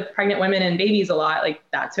I work with pregnant women and babies a lot, like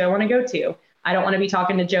that's who I want to go to. I don't want to be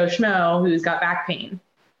talking to Joe Schmo who's got back pain.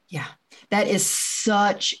 Yeah, that is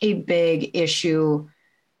such a big issue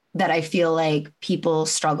that I feel like people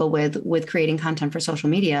struggle with creating content for social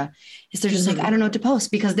media. Is they're just like, I don't know what to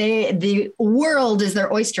post, because the world is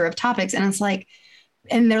their oyster of topics. And it's like,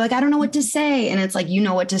 and they're like, I don't know what to say. And it's like, you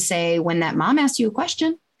know what to say when that mom asks you a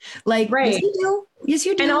question. Like, right. Yes, you do. Yes,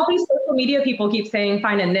 you do. And all these social media people keep saying,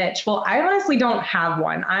 find a niche. Well, I honestly don't have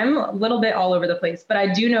one. I'm a little bit all over the place, but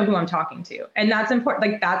I do know who I'm talking to. And that's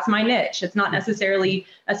important. Like, that's my niche. It's not necessarily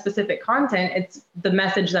a specific content. It's the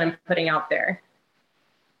message that I'm putting out there.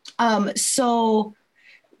 So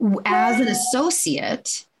as an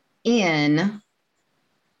associate in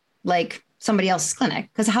like somebody else's clinic,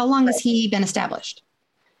 because how long has he been established?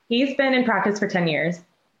 He's been in practice for 10 years.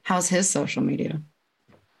 How's his social media?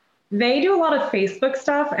 They do a lot of Facebook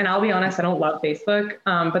stuff, and I'll be honest, I don't love Facebook,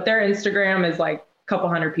 but their Instagram is like a couple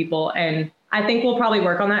hundred people, and I think we'll probably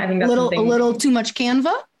work on that. I think that's a little too much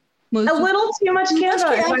Canva. A little too much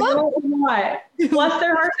Canva. What? Bless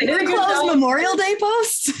their hearts. They did a good job. Memorial Day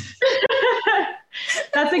post.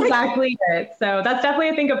 That's exactly it. So that's definitely,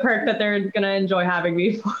 I think, a perk that they're going to enjoy having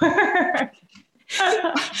me for. I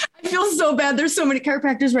feel so bad. There's so many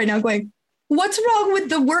chiropractors right now going, what's wrong with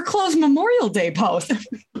the work clothes Memorial Day post?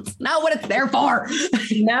 It's not what it's there for.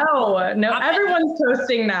 No, everyone's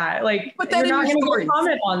posting that. Like, put that you're not going to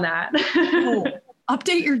comment on that. Oh,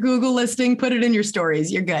 update your Google listing, put it in your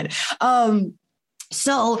stories. You're good.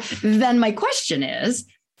 So then my question is,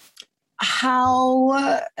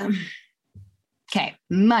 how, okay,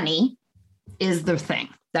 money is the thing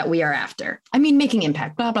that we are after. I mean, making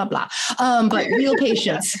impact, blah, blah, blah. But real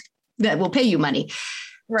patients that will pay you money.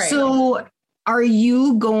 Right. So are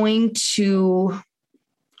you going to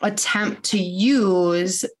attempt to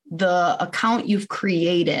use the account you've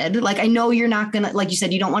created? Like, I know you're not going to, like you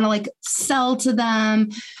said, you don't want to like sell to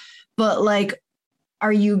them, but like,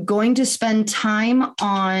 are you going to spend time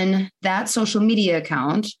on that social media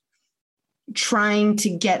account trying to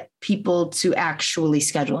get people to actually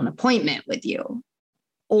schedule an appointment with you?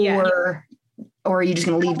 Or are you just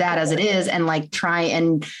going to leave that as it is and like try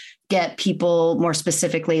and get people more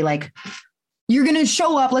specifically, like you're going to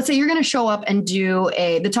show up, let's say you're going to show up and do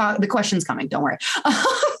the question's coming, don't worry.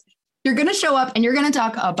 You're going to show up and you're going to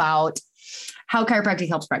talk about how chiropractic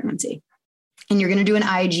helps pregnancy. And you're going to do an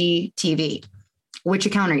IGTV. Which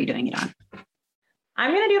account are you doing it on?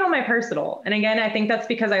 I'm going to do it on my personal. And again, I think that's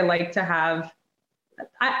because I like to have,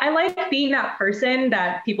 I like being that person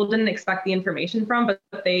that people didn't expect the information from, but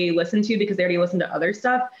they listen to because they already listened to other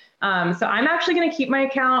stuff. So I'm actually going to keep my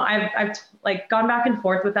account. I've like gone back and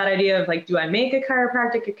forth with that idea of like, do I make a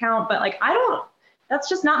chiropractic account? But like, that's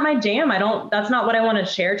just not my jam. That's not what I want to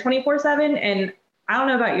share 24/7. And I don't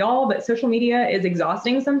know about y'all, but social media is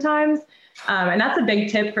exhausting sometimes. And that's a big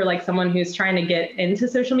tip for like someone who's trying to get into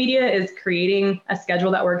social media, is creating a schedule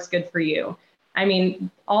that works good for you. I mean,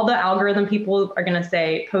 all the algorithm people are going to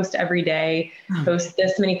say, post every day, post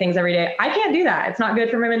this many things every day. I can't do that. It's not good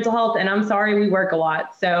for my mental health. And I'm sorry, we work a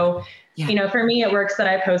lot. So, for me, it works that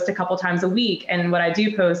I post a couple times a week. And what I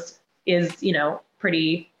do post is,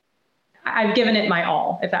 I've given it my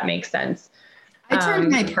all, if that makes sense. I turned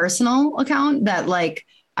my personal account that like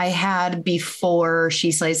I had before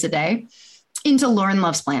She Slays a Day into Lauren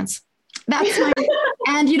Loves Plants. That's my,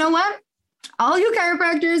 and you know what? All you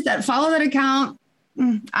chiropractors that follow that account,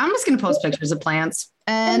 I'm just going to post pictures of plants.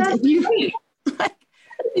 And if you,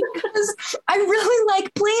 because I really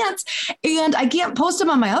like plants and I can't post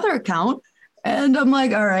them on my other account. And I'm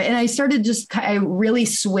like, all right. And I really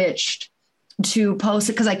switched to post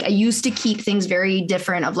it because like I used to keep things very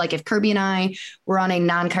different of like if Kirby and I were on a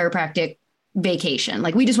non-chiropractic vacation,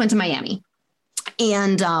 like we just went to Miami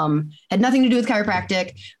and had nothing to do with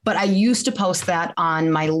chiropractic, but I used to post that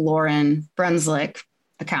on my Lauren Brunslick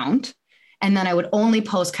account. And then I would only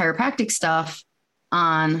post chiropractic stuff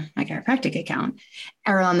on my chiropractic account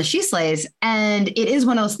or on the She Slays. And it is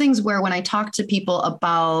one of those things where when I talk to people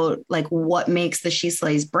about like what makes the She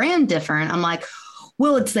Slays brand different, I'm like,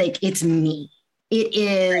 well, it's like, it's me. It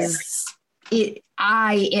is,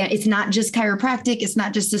 it's not just chiropractic. It's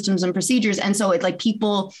not just systems and procedures. And so it's like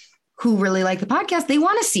people who really like the podcast, they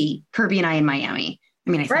want to see Kirby and I in Miami. I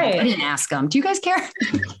mean, I didn't ask them. Do you guys care? I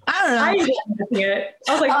don't know. I didn't see it.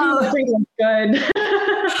 I was like, this is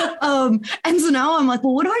good. And so now I'm like,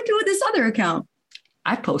 well, what do I do with this other account?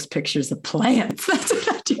 I post pictures of plants. That's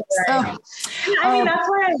what I do. Right. So, I mean, that's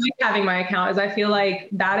why I like having my account is I feel like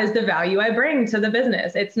that is the value I bring to the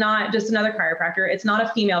business. It's not just another chiropractor. It's not a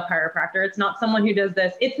female chiropractor. It's not someone who does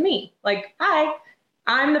this. It's me. Like, hi,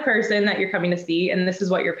 I'm the person that you're coming to see, and this is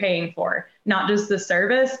what you're paying for. Not just the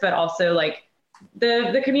service, but also like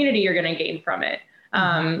the community you're going to gain from it.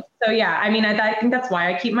 So yeah, I mean, I think that's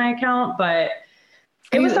why I keep my account, but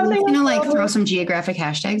it was something. You know, like throw some geographic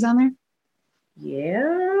hashtags on there. Yeah,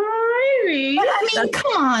 maybe. But I mean,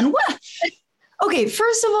 come on. What? Okay,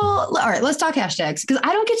 first of all right, let's talk hashtags because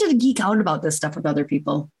I don't get to geek out about this stuff with other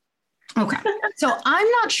people. Okay. So I'm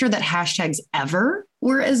not sure that hashtags ever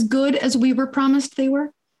were as good as we were promised they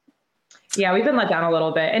were. Yeah, we've been let down a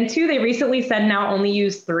little bit. And 2, they recently said now only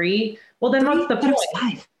use 3. Well, then what's the point?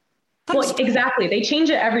 5. Well, exactly. They change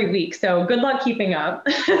it every week. So good luck keeping up.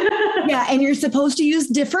 Yeah. And you're supposed to use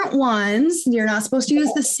different ones. You're not supposed to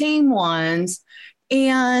use the same ones.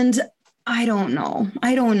 And I don't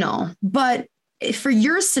know. But for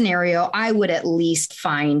your scenario, I would at least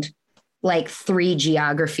find like 3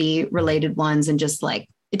 geography related ones and just like,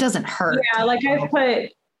 it doesn't hurt. Yeah. Like I've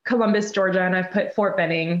put Columbus, Georgia, and I've put Fort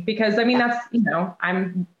Benning because I mean, that's,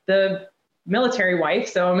 I'm the military wife.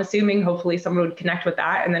 So I'm assuming hopefully someone would connect with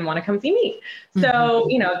that and then want to come see me. So,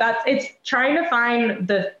 it's trying to find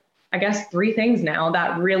the, I guess, 3 things now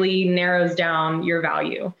that really narrows down your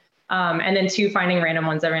value. And then 2, finding random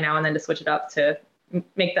ones every now and then to switch it up to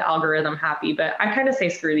make the algorithm happy. But I kind of say,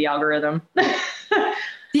 screw the algorithm.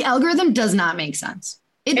 The algorithm does not make sense.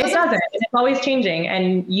 It doesn't. It's always changing.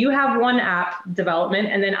 And you have one app development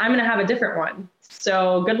and then I'm going to have a different one.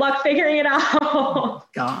 So good luck figuring it out. Oh,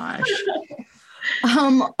 gosh.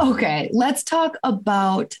 Okay, let's talk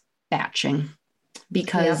about batching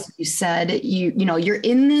because you said you're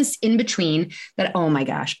in this in between that. Oh my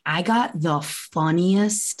gosh, I got the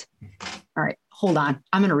funniest. All right, hold on.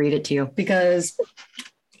 I'm going to read it to you because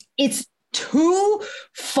it's too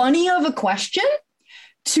funny of a question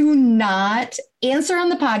to not answer on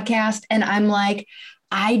the podcast. And I'm like,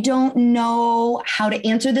 I don't know how to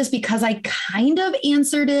answer this because I kind of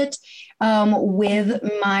answered it with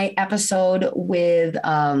my episode with,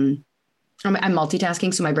 I'm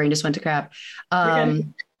multitasking, so my brain just went to crap.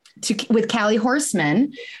 With Callie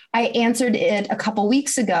Horseman, I answered it a couple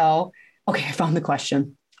weeks ago. Okay, I found the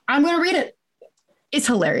question. I'm going to read it. It's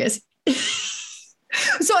hilarious.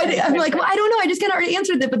 So I'm like, well, I don't know. I just kind of already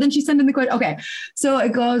answered it, but then she sent in the question. Okay, so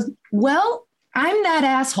it goes, well, I'm that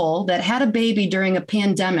asshole that had a baby during a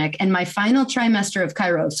pandemic and my final trimester of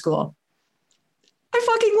chiro school. I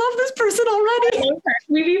fucking love this person already. I love her.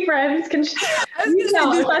 We be friends.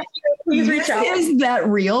 Please reach out. Is that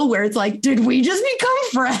real? Where it's like, did we just become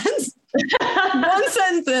friends? One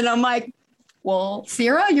sentence in, I'm like, well,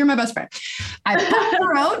 Sierra, you're my best friend. I put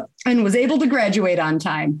her out and was able to graduate on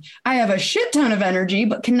time. I have a shit ton of energy,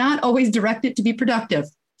 but cannot always direct it to be productive.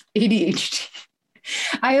 ADHD.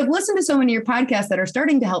 I have listened to so many of your podcasts that are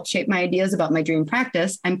starting to help shape my ideas about my dream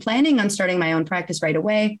practice. I'm planning on starting my own practice right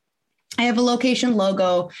away. I have a location,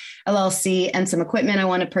 logo, LLC, and some equipment I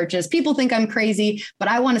want to purchase. People think I'm crazy, but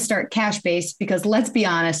I want to start cash-based because let's be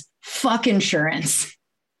honest, fuck insurance.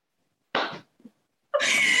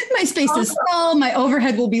 My space is small. My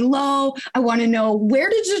overhead will be low. I want to know where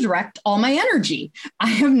to direct all my energy. I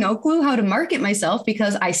have no clue how to market myself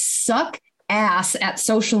because I suck ass at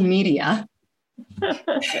social media.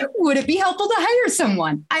 Would it be helpful to hire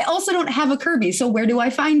someone? I also don't have a Kirby, so where do I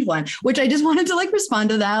find one? Which I just wanted to respond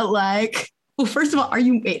to that. Well, first of all, are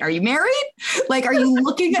you married? Are you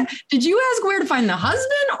looking at, did you ask where to find the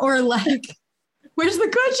husband or where's the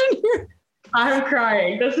question here? I'm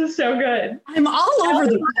crying. This is so good. I'm all over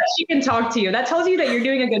the place. She can talk to you. That tells you that you're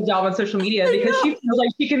doing a good job on social media because she feels like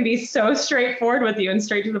she can be so straightforward with you and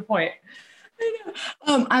straight to the point.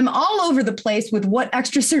 I'm all over the place with what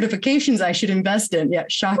extra certifications I should invest in. Yeah,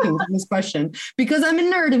 shocking this question. Because I'm a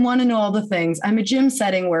nerd and want to know all the things. I'm a gym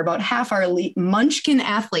setting where about half are elite munchkin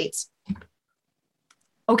athletes.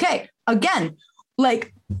 Okay, again,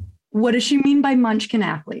 like, what does she mean by munchkin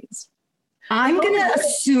athletes? I'm going to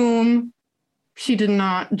assume she did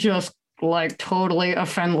not just like totally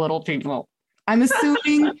offend little people. I'm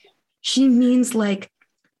assuming she means like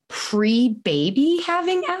pre-baby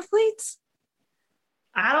having athletes.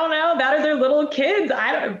 I don't know. That are their little kids.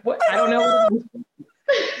 I don't know. I don't know.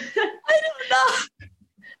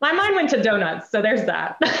 My mind went to donuts, so there's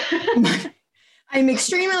that. I'm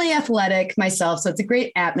extremely athletic myself, so it's a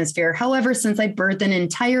great atmosphere. However, since I birthed an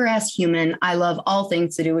entire ass human, I love all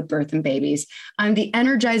things to do with birth and babies. I'm the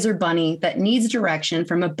Energizer bunny that needs direction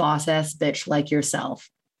from a boss ass bitch like yourself.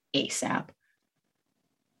 ASAP.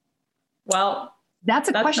 Well, that's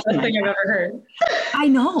a question. That's the best thing I've ever heard.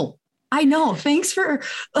 I know. Thanks for,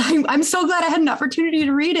 I'm so glad I had an opportunity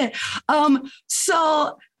to read it.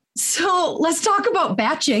 So let's talk about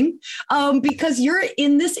batching, because you're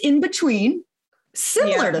in this in between,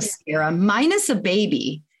 similar to Sarah, minus a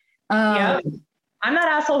baby. Yeah. I'm that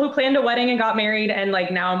asshole who planned a wedding and got married and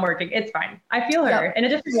like now I'm working. It's fine. I feel her in a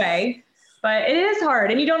different way, but it is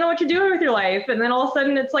hard and you don't know what you're doing with your life. And then all of a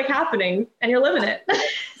sudden it's like happening and you're living it.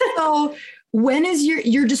 So when is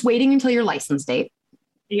you're just waiting until your license date?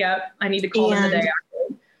 Yep. I need to call in the day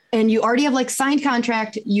after. And you already have like signed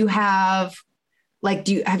contract. You have like,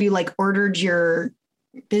 have you like ordered your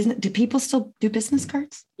business? Do people still do business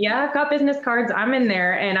cards? Yeah, I've got business cards. I'm in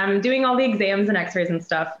there and I'm doing all the exams and x-rays and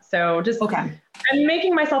stuff. So just, I'm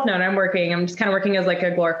making myself known. I'm working. I'm just kind of working as like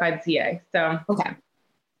a glorified CA. So,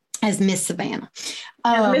 as Miss Savannah.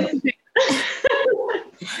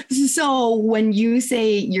 So when you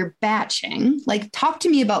say you're batching, like talk to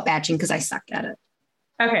me about batching because I suck at it.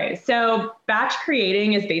 Okay, so batch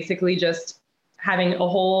creating is basically just having a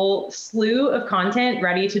whole slew of content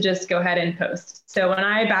ready to just go ahead and post. So when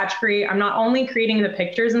I batch create, I'm not only creating the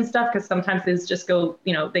pictures and stuff because sometimes these just go,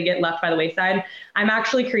 they get left by the wayside. I'm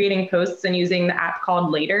actually creating posts and using the app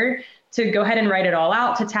called Later to go ahead and write it all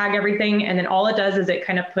out, to tag everything. And then all it does is it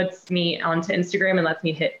kind of puts me onto Instagram and lets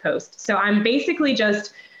me hit post. So I'm basically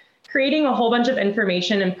just creating a whole bunch of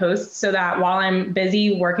information and posts so that while I'm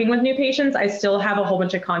busy working with new patients, I still have a whole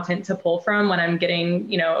bunch of content to pull from when I'm getting,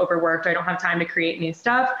 overworked. I don't have time to create new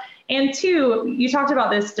stuff. And two, you talked about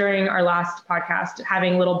this during our last podcast,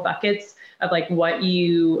 having little buckets of like what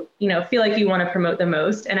you feel like you want to promote the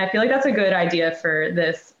most. And I feel like that's a good idea for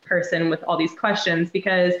this person with all these questions,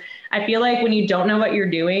 because I feel like when you don't know what you're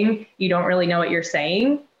doing, you don't really know what you're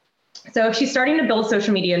saying. So if she's starting to build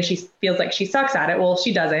social media and she feels like she sucks at it, well,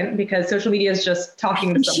 she doesn't, because social media is just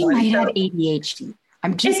talking to someone. She might have ADHD.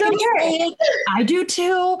 I'm just going to say it. I do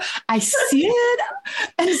too. I see it.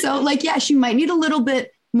 And so she might need a little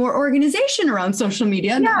bit more organization around social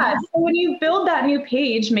media. Yeah. So when you build that new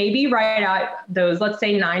page, maybe write out those, let's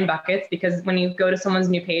say 9 buckets, because when you go to someone's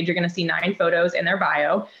new page, you're going to see 9 photos in their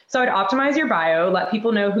bio. So I'd optimize your bio, let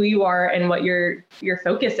people know who you are and what your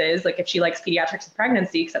focus is. Like if she likes pediatrics and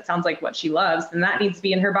pregnancy, because that sounds like what she loves, then that needs to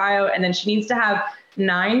be in her bio. And then she needs to have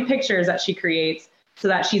 9 pictures that she creates so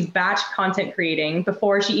that she's batch content creating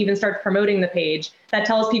before she even starts promoting the page that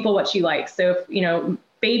tells people what she likes. So if,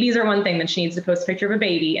 babies are one thing, then she needs to post a picture of a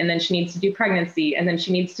baby, and then she needs to do pregnancy, and then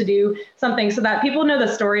she needs to do something so that people know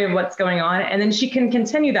the story of what's going on, and then she can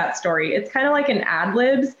continue that story. It's kind of like an ad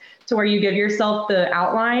libs to where you give yourself the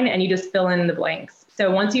outline and you just fill in the blanks.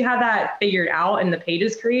 So once you have that figured out and the page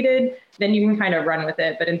is created, then you can kind of run with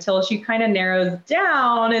it. But until she kind of narrows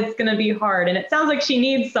down, it's going to be hard. And it sounds like she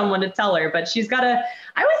needs someone to tell her, but she's got to,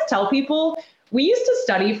 I always tell people, we used to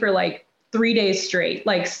study for like 3 days straight,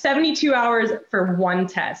 like 72 hours for one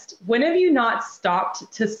test. When have you not stopped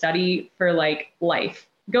to study for like life?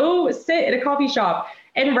 Go sit at a coffee shop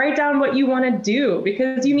and write down what you want to do,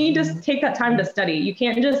 because you need to take that time to study. You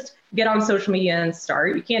can't just get on social media and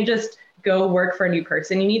start. You can't just go work for a new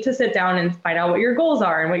person. You need to sit down and find out what your goals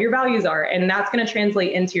are and what your values are. And that's going to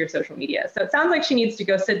translate into your social media. So it sounds like she needs to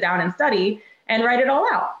go sit down and study and write it all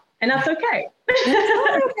out. And that's okay.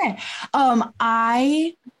 That's okay.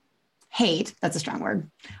 I hate, that's a strong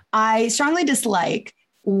word. I strongly dislike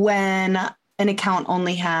when an account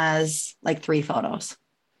only has like 3 photos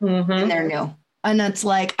and they're new. And it's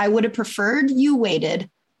like, I would have preferred you waited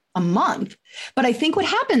a month. But I think what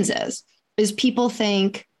happens is people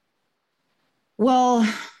think, well,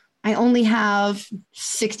 I only have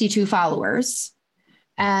 62 followers.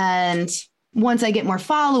 And once I get more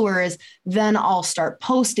followers, then I'll start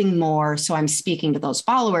posting more. So I'm speaking to those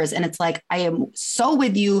followers. And it's like, I am so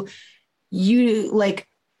with you. You like,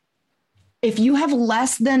 if you have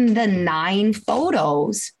less than the 9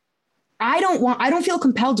 photos, I don't feel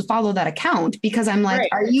compelled to follow that account because I'm like,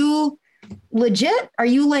 are you legit? Are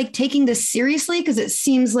you like taking this seriously? Because it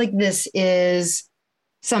seems like this is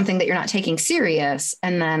something that you're not taking serious.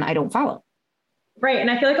 And then I don't follow. Right.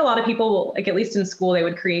 And I feel like a lot of people will, like, at least in school, they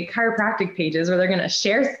would create chiropractic pages where they're going to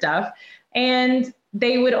share stuff and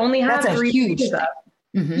they would only have 3 pictures up.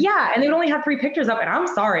 Mm-hmm. Yeah. And they would only have 3 pictures up. And I'm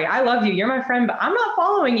sorry, I love you, you're my friend, but I'm not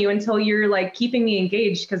following you until you're like keeping me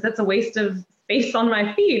engaged, because that's a waste of space on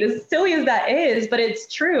my feed, as silly as that is, but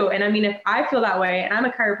it's true. And I mean, if I feel that way and I'm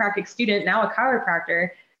a chiropractic student, now a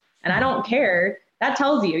chiropractor, and I don't care, that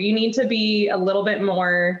tells you need to be a little bit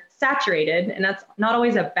more saturated, and that's not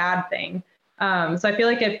always a bad thing. So I feel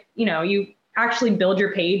like if, you actually build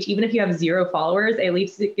your page, even if you have 0 followers, at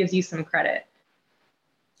least it gives you some credit.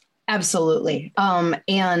 Absolutely.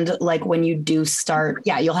 And like when you do start,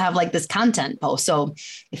 you'll have like this content post. So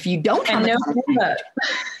if you don't have Canva.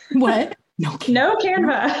 What? No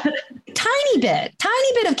Canva. Tiny bit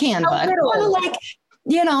of Canva.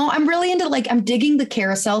 I'm really into I'm digging the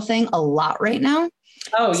carousel thing a lot right now.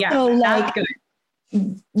 Oh yeah. So like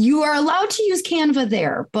you are allowed to use Canva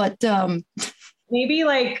there, but maybe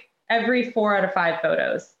like every 4 out of 5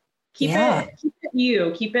 photos. Keep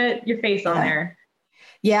it your face on there.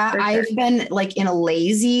 Yeah, I've been like in a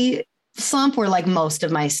lazy slump where like most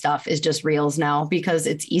of my stuff is just reels now because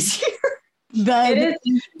it's easier than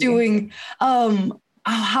doing.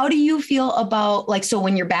 How do you feel about so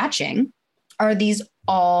when you're batching, are these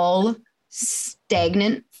all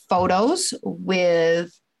stagnant photos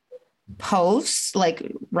with posts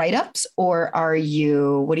like write-ups, or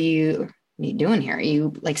what are you doing here? Are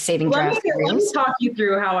you like saving drafts? Let me talk you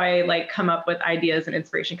through how I come up with ideas and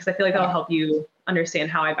inspiration, because I feel like that'll help you understand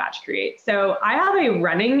how I batch create. So I have a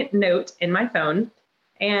running note in my phone,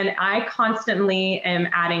 and I constantly am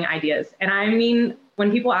adding ideas. And I mean,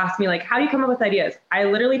 when people ask me how do you come up with ideas? I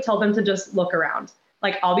literally tell them to just look around.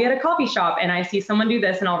 I'll be at a coffee shop and I see someone do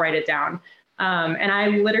this and I'll write it down. And I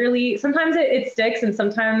literally, sometimes it sticks and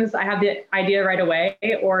sometimes I have the idea right away,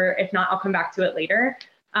 or if not, I'll come back to it later.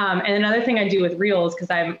 And another thing I do with reels, because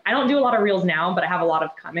I don't do a lot of reels now, but I have a lot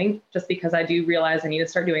of coming just because I do realize I need to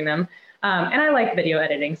start doing them. And I like video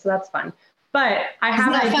editing, so that's fun. But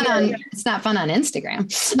it's not fun on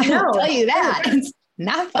Instagram. No, I'll tell you that. It's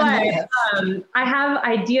not fun. But, I have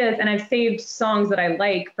ideas and I've saved songs that I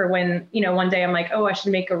like for when, one day I'm like, oh, I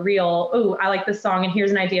should make a reel. Oh, I like this song and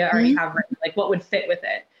here's an idea I already have written, what would fit with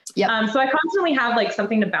it. Yep. So I constantly have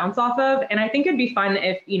something to bounce off of. And I think it'd be fun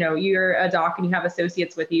if, you're a doc and you have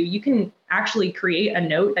associates with you, you can actually create a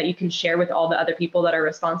note that you can share with all the other people that are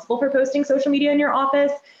responsible for posting social media in your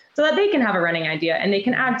office, so that they can have a running idea and they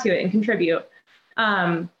can add to it and contribute.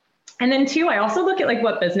 And then 2, I also look at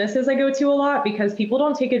what businesses I go to a lot, because people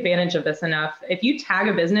don't take advantage of this enough. If you tag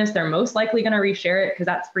a business, they're most likely going to reshare it because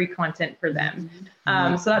that's free content for them.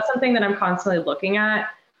 So that's something that I'm constantly looking at.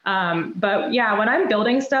 But yeah, when I'm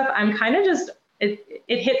building stuff, I'm kind of just, it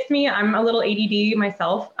hits me. I'm a little ADD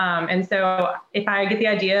myself. And so if I get the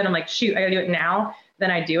idea and I'm like, shoot, I gotta do it now,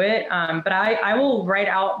 then I do it. But I will write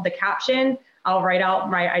out the caption. I'll write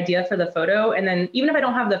out my idea for the photo. And then even if I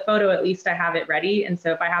don't have the photo, at least I have it ready. And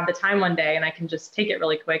so if I have the time one day and I can just take it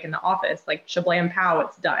really quick in the office, shablam pow,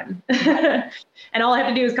 it's done. And all I have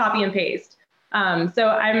to do is copy and paste. So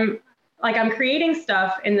I'm creating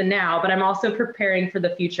stuff in the now, but I'm also preparing for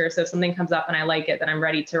the future. So if something comes up and I like it, then I'm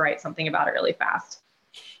ready to write something about it really fast.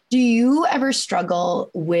 Do you ever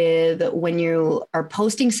struggle with when you are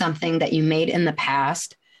posting something that you made in the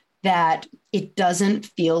past that it doesn't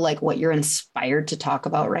feel like what you're inspired to talk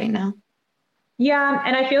about right now? Yeah.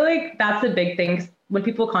 And I feel like that's a big thing. When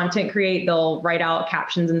people content create, they'll write out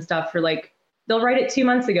captions and stuff for they'll write it 2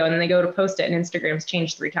 months ago and then they go to post it and Instagram's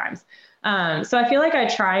changed 3 times. So I feel like I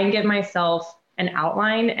try and give myself an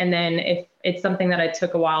outline. And then if it's something that I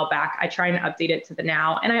took a while back, I try and update it to the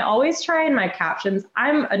now. And I always try in my captions.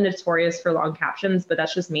 I'm a notorious for long captions, but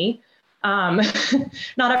that's just me. Not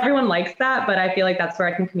everyone likes that, but I feel like that's where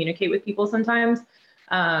I can communicate with people sometimes.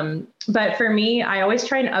 But for me, I always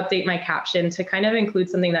try and update my caption to kind of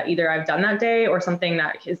include something that either I've done that day or something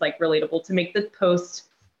that is relatable to make the post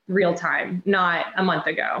real time, not a month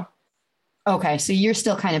ago. Okay. So you're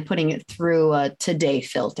still kind of putting it through a today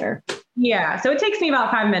filter. Yeah. So it takes me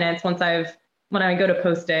about 5 minutes when I go to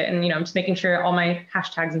post it, and, I'm just making sure all my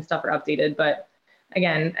hashtags and stuff are updated. But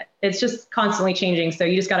again, it's just constantly changing. So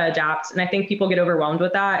you just got to adapt. And I think people get overwhelmed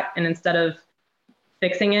with that. And instead of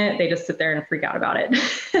fixing it, they just sit there and freak out about it.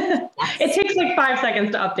 It takes 5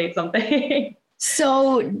 seconds to update something.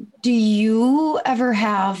 So do you ever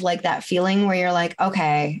have like that feeling where you're like,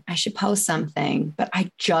 okay, I should post something, but I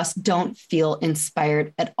just don't feel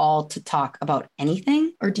inspired at all to talk about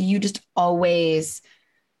anything? Or do you just always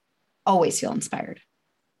feel inspired?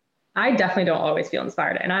 I definitely don't always feel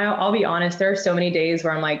inspired. And I'll be honest, there are so many days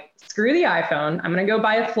where I'm like, screw the iPhone. I'm going to go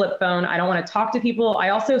buy a flip phone. I don't want to talk to people. I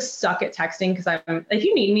also suck at texting because if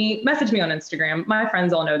you need me, message me on Instagram. My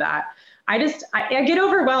friends all know that. I get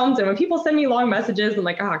overwhelmed. And when people send me long messages, I'm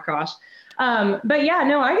like, oh gosh. But yeah,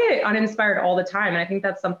 no, I get uninspired all the time. And I think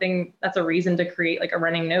that's a reason to create like a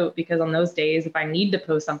running note, because on those days, if I need to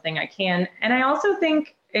post something, I can. And I also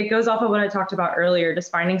think it goes off of what I talked about earlier, just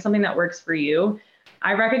finding something that works for you.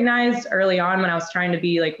 I recognized early on when I was trying to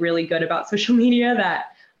be like really good about social media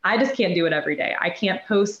that I just can't do it every day. I can't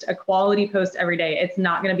post a quality post every day. It's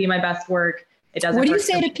not going to be my best work. It doesn't. What do you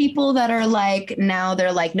say to people that are like, now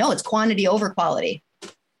they're like, no, it's quantity over quality?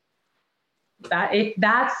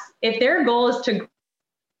 If their goal is to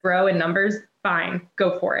grow in numbers, fine,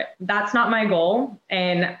 go for it. That's not my goal.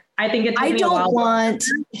 And I think it's,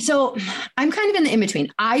 so I'm kind of in the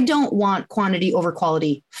in-between. I don't want quantity over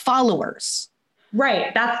quality followers.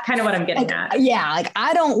 Right. That's kind of what I'm getting at. Yeah. Like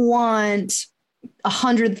I don't want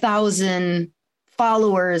 100,000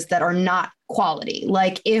 followers that are not quality.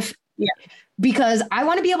 Like because I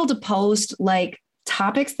want to be able to post like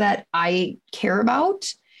topics that I care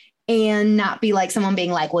about and not be like someone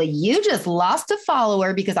being like, well, you just lost a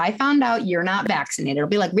follower because I found out you're not vaccinated. It'll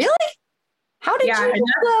be like, really? How did you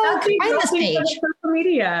find this page? Social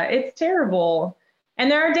media. It's terrible. And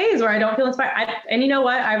there are days where I don't feel inspired. And you know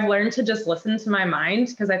what? I've learned to just listen to my mind,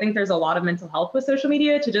 because I think there's a lot of mental health with social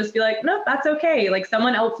media, to just be like, nope, that's okay. Like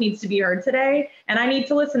someone else needs to be heard today, and I need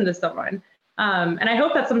to listen to someone. And I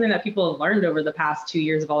hope that's something that people have learned over the past 2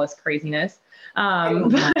 years of all this craziness. I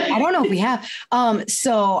don't know if we have.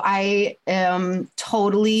 So I am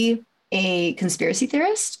totally a conspiracy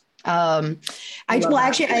theorist. I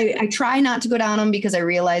try not to go down them because I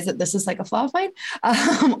realize that this is like a flaw of mine,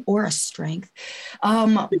 or a strength.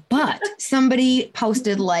 But somebody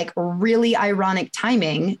posted like really ironic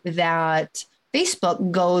timing that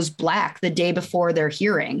Facebook goes black the day before their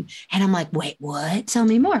hearing. And I'm like, wait, what? Tell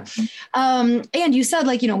me more. And you said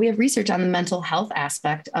like, we have research on the mental health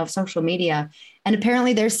aspect of social media. And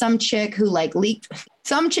apparently there's some chick who like leaked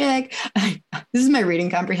some chick. This is my reading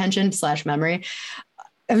comprehension / memory.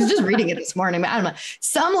 I was just reading it this morning, but I don't know.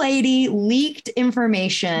 Some lady leaked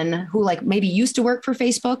information who like maybe used to work for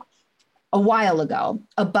Facebook a while ago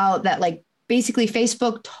about that, like basically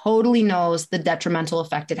Facebook totally knows the detrimental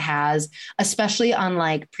effect it has, especially on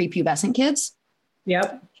like prepubescent kids.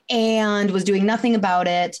 Yep. And was doing nothing about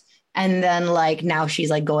it. And then like now she's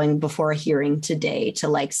like going before a hearing today to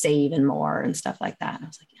like say even more and stuff like that. And I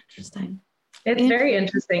was like, interesting. It's very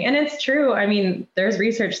interesting. And it's true. I mean, there's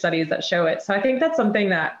research studies that show it. So I think that's something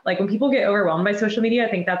that like when people get overwhelmed by social media,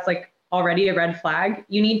 I think that's like already a red flag.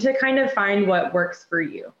 You need to kind of find what works for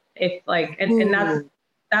you. If like, and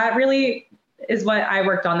that really is what I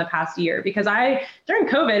worked on the past year, because during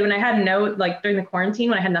COVID, when I had during the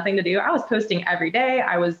quarantine, when I had nothing to do, I was posting every day.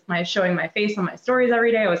 I was showing my face on my stories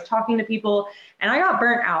every day. I was talking to people, and I got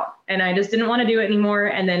burnt out, and I just didn't want to do it anymore.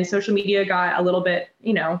 And then social media got a little bit,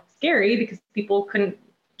 scary, because people couldn't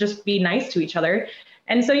just be nice to each other.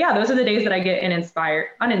 And so, yeah, those are the days that I get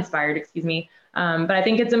uninspired, excuse me. But I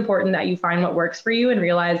think it's important that you find what works for you and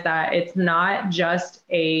realize that it's not just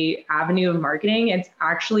a avenue of marketing. It's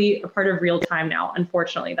actually a part of real time now.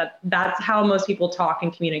 Unfortunately, that's how most people talk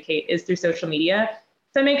and communicate, is through social media.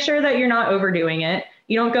 So make sure that you're not overdoing it.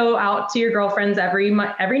 You don't go out to your girlfriends every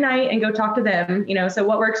night and go talk to them, So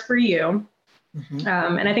what works for you? Mm-hmm.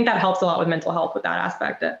 And I think that helps a lot with mental health with that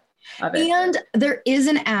aspect of it. And there is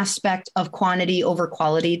an aspect of quantity over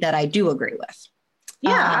quality that I do agree with.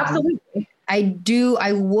 Yeah, absolutely. I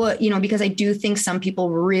would, because I do think some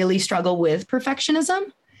people really struggle with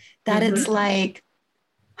perfectionism, that it's like,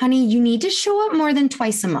 honey, you need to show up more than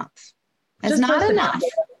twice a month. That's not enough.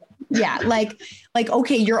 Yeah. Like,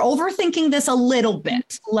 okay, you're overthinking this a little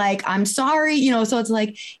bit. Like, I'm sorry, so it's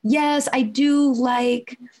like, yes, I do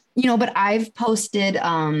like, but I've posted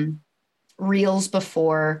reels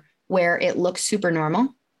before where it looks super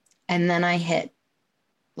normal. And then I hit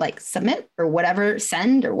like submit or whatever,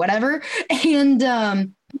 send or whatever. And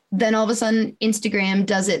then all of a sudden Instagram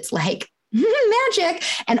does its like magic,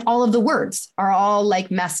 and all of the words are all like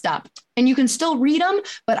messed up, and you can still read them.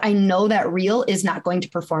 But I know that reel is not going to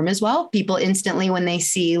perform as well. People instantly, when they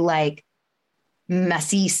see like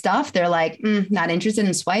messy stuff, they're like, not interested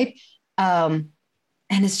in swipe. And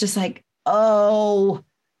it's just like, oh,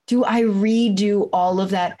 do I redo all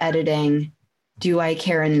of that editing do I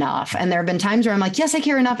care enough? And there have been times where I'm like, yes, I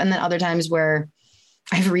care enough. And then other times where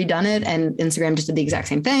I've redone it and Instagram just did the exact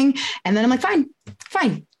same thing. And then I'm like,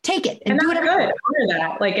 fine, take it and do that's whatever. good. Honor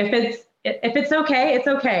that. Like if it's okay, it's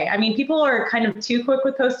okay. I mean, people are kind of too quick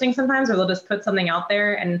with posting sometimes, or they'll just put something out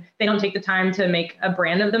there and they don't take the time to make a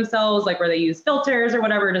brand of themselves, like where they use filters or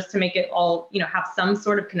whatever, just to make it all, have some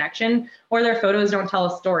sort of connection, or their photos don't tell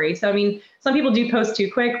a story. So, I mean, some people do post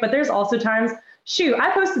too quick, but there's also times,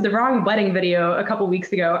 I posted the wrong wedding video a couple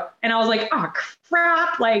weeks ago and I was like, oh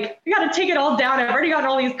crap, like I got to take it all down. I've already gotten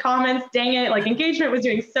all these comments, dang it. Like engagement was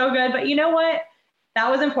doing so good, but you know what? That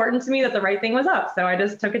was important to me that the right thing was up. So I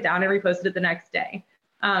just took it down and reposted it the next day.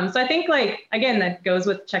 So I think again, that goes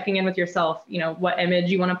with checking in with yourself, what image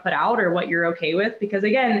you want to put out or what you're okay with, because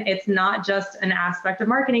again, it's not just an aspect of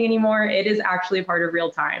marketing anymore. It is actually a part of real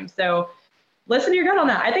time. So listen to your gut on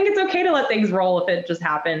that. I think it's okay to let things roll if it just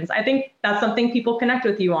happens. I think that's something people connect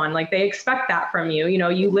with you on. Like they expect that from you.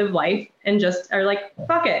 You live life and just are like,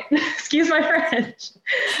 fuck it. Excuse my French.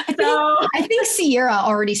 I think Sierra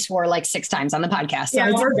already swore like 6 times on the podcast. So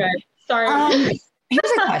yeah, we're good. Sorry.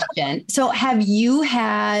 Here's a question. So have you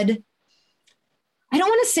had, I don't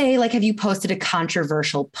want to say like, have you posted a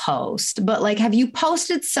controversial post, but like, have you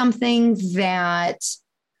posted something that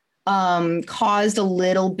caused a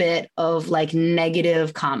little bit of like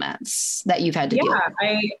negative comments that you've had to deal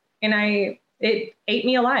with? It ate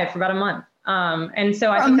me alive for about a month. And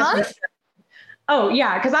so a month? Oh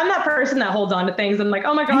yeah. Cause I'm that person that holds on to things. I'm like,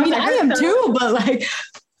 oh my gosh. I am too, but like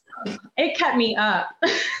it kept me up.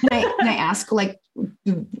 Can I ask like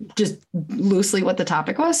just loosely what the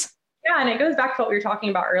topic was? Yeah. And it goes back to what we were talking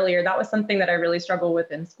about earlier. That was something that I really struggled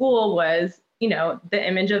with in school was, the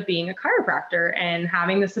image of being a chiropractor and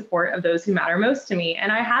having the support of those who matter most to me.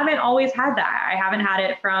 And I haven't always had that. I haven't had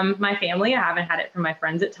it from my family. I haven't had it from my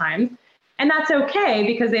friends at times. And that's okay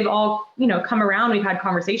because they've all, come around. We've had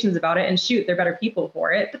conversations about it and shoot, they're better people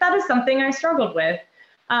for it. But that is something I struggled with.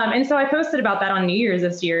 And so I posted about that on New Year's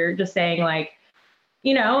this year, just saying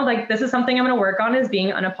this is something I'm going to work on, is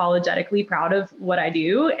being unapologetically proud of what I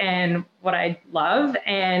do and what I love.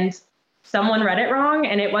 And someone read it wrong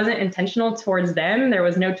and it wasn't intentional towards them. There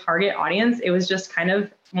was no target audience. It was just kind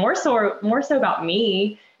of more so about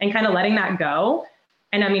me and kind of letting that go.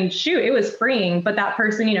 And I mean, it was freeing, but that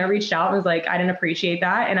person, reached out and was like, I didn't appreciate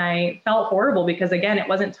that. And I felt horrible because again, it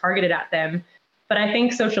wasn't targeted at them. But I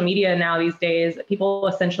think social media now these days, people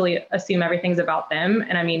essentially assume everything's about them.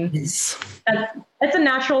 And I mean, it's a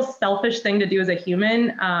natural selfish thing to do as a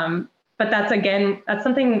human. But that's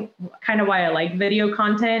something kind of why I like video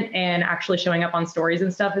content and actually showing up on stories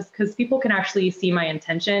and stuff, is because people can actually see my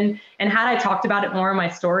intention. And had I talked about it more in my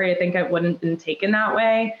story, I think it wouldn't have been taken that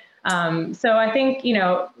way. So I think,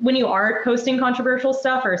 when you are posting controversial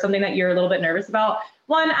stuff or something that you're a little bit nervous about,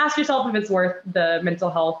 one, ask yourself if it's worth the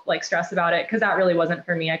mental health stress about it, because that really wasn't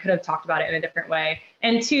for me. I could have talked about it in a different way.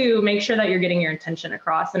 And 2, make sure that you're getting your intention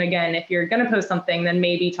across. And again, if you're going to post something, then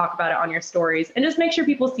maybe talk about it on your stories and just make sure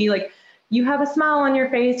people see you have a smile on your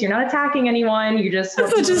face. You're not attacking anyone. You just—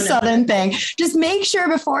 That's such a Southern thing. Just make sure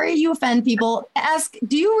before you offend people, ask,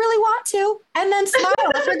 do you really want to? And then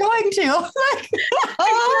smile if you're going to.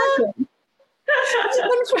 Exactly.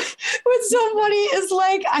 What's so funny is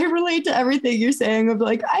I relate to everything you're saying of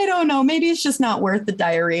I don't know, maybe it's just not worth the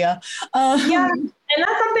diarrhea. Yeah. And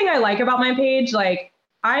that's something I like about my page.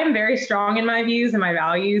 I'm very strong in my views and my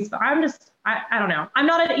values, but I don't know. I'm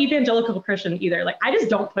not an evangelical Christian either. I just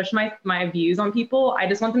don't push my views on people. I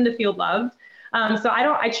just want them to feel loved. So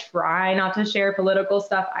I try not to share political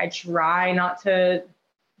stuff. I try not to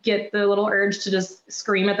get the little urge to just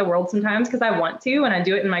scream at the world sometimes because I want to, and I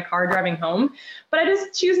do it in my car driving home, but I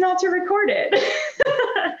just choose not to record it.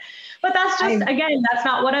 But that's just, again, that's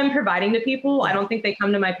not what I'm providing to people. I don't think they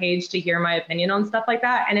come to my page to hear my opinion on stuff like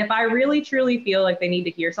that. And if I really, truly feel like they need to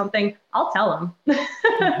hear something, I'll tell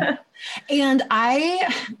them. And I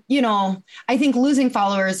think losing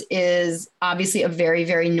followers is obviously a very,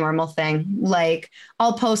 very normal thing.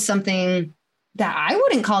 I'll post something that I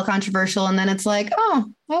wouldn't call controversial, and then it's oh,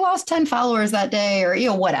 I lost 10 followers that day,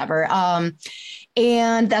 or, whatever.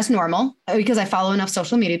 And that's normal because I follow enough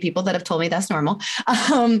social media people that have told me that's normal.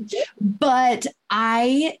 But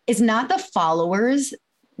it's not the followers,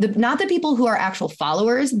 not the people who are actual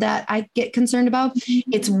followers that I get concerned about.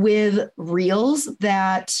 It's with reels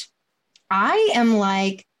that I am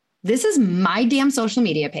this is my damn social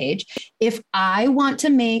media page. If I want to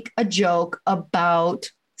make a joke about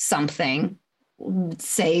something,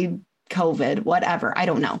 say COVID, whatever, I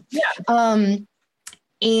don't know. Yeah.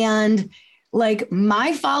 And Like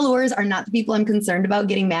my followers are not the people I'm concerned about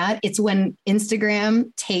getting mad. It's when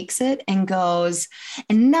Instagram takes it and goes,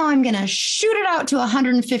 and now I'm going to shoot it out to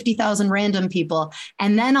 150,000 random people.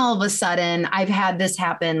 And then all of a sudden I've had this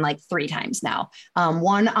happen like 3 times now.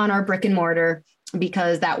 One on our brick and mortar,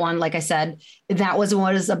 because that one, like I said, that was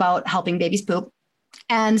what is about helping babies poop.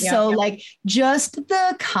 And so like just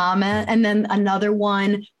the comment, and then another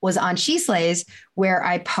one was on She Slays where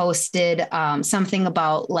I posted something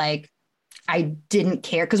about like, I didn't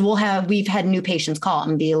care because we've had new patients call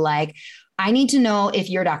and be like, I need to know if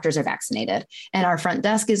your doctors are vaccinated. And our front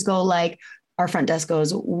desk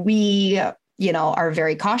goes, we, are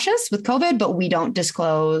very cautious with COVID, but we don't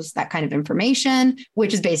disclose that kind of information,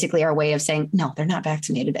 which is basically our way of saying, no, they're not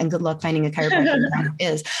vaccinated. And good luck finding a chiropractor that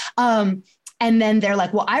is. And then they're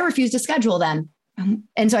like, well, I refuse to schedule then.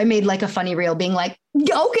 And so I made like a funny reel being like,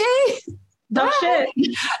 okay. Oh shit.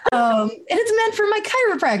 And it's meant for my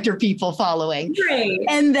chiropractor people following. Great.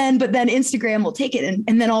 But then Instagram will take it.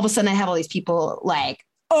 And then all of a sudden I have all these people like,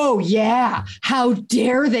 oh yeah, how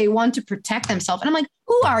dare they want to protect themselves? And I'm like,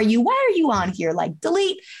 who are you? Why are you on here? Like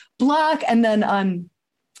delete, block. And then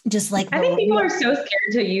just like, I think people are so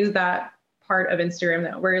scared to use that part of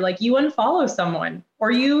Instagram though, where like you unfollow someone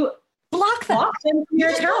or you block them from your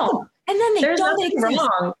account. And then there's nothing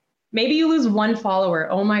wrong. Maybe you lose 1 follower.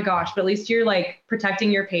 Oh my gosh. But at least you're like protecting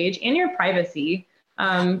your page and your privacy.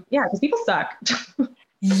 Because people suck.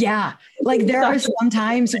 Yeah. Like there are some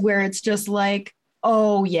times where it's just like,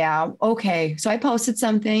 oh yeah. Okay. So I posted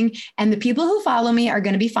something and the people who follow me are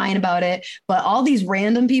going to be fine about it. But all these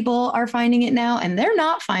random people are finding it now and they're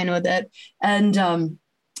not fine with it. And oh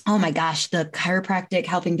my gosh, the chiropractic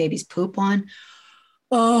helping babies poop one.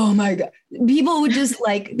 Oh my God. People would just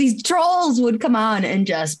like, these trolls would come on and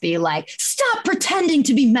just be like, stop pretending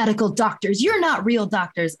to be medical doctors. You're not real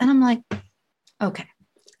doctors. And I'm like, okay,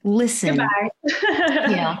 listen.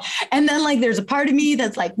 Yeah. And then like, there's a part of me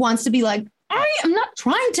that's like, wants to be like, I am not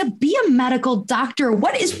trying to be a medical doctor.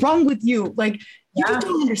 What is wrong with you? Like, you just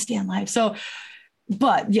don't understand life. So,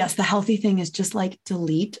 but yes, the healthy thing is just like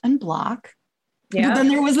delete and block. Yeah. But then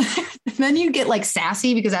then you get like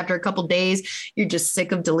sassy because after a couple of days, you're just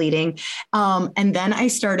sick of deleting. And then I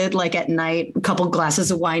started like at night, a couple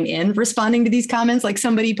glasses of wine in, responding to these comments. Like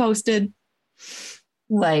somebody posted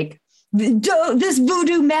like, this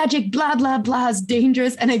voodoo magic, blah, blah, blah is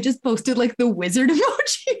dangerous. And I just posted like the wizard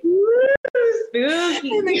emoji.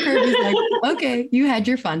 Spooky. And then Kirby's like, okay, you had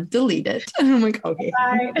your fun, delete it. And I'm like, okay.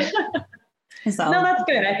 So, no, that's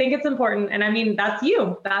good. I think it's important. And I mean, that's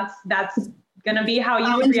you. That's going to be how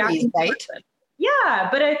you would react. Right? Yeah.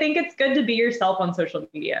 But I think it's good to be yourself on social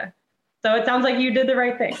media. So it sounds like you did the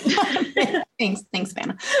right thing. Thanks,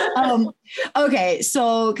 Savannah. Okay.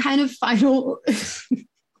 So kind of final,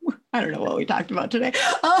 I don't know what we talked about today.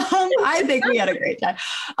 I think we had a great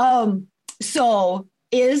time. So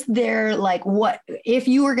is there like, what, if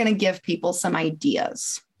you were going to give people some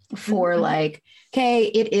ideas for like, okay,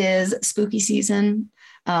 it is spooky season.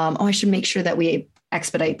 I should make sure that we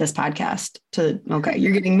expedite this podcast okay,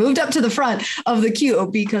 you're getting moved up to the front of the queue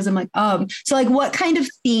because I'm like, so like what kind of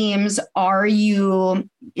themes are you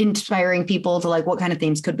inspiring people to like, what kind of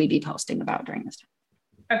themes could we be posting about during this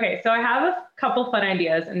time? Okay, so I have a couple fun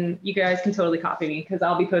ideas and you guys can totally copy me because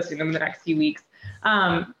I'll be posting them in the next few weeks.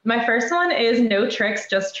 My first one is no tricks,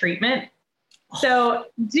 just treatment. So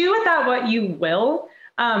do with that what you will.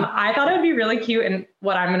 I thought it would be really cute and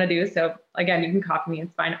what I'm going to do. So again, you can copy me.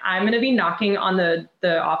 It's fine. I'm going to be knocking on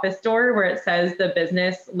the office door where it says the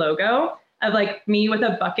business logo of like me with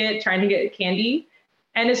a bucket trying to get candy.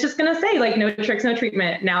 And it's just going to say like no tricks, no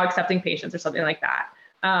treatment, now accepting patients or something like that.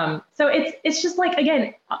 So it's just like,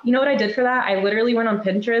 again, you know what I did for that? I literally went on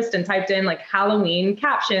Pinterest and typed in like Halloween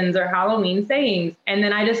captions or Halloween sayings. And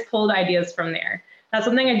then I just pulled ideas from there. That's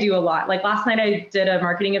something I do a lot. Like last night I did a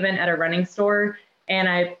marketing event at a running store and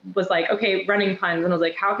I was like, okay, running puns. And I was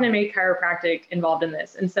like, how can I make chiropractic involved in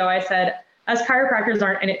this? And so I said, us chiropractors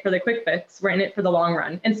aren't in it for the quick fix. We're in it for the long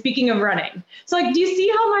run. And speaking of running, so like, do you see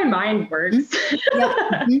how my mind works?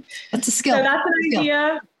 Mm-hmm. That's a skill. So that's an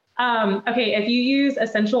idea. Okay, if you use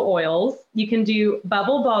essential oils, you can do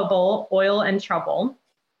bubble, oil, and trouble.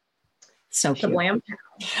 So cute. Shablam.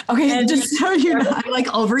 Okay, and just so you know, I'm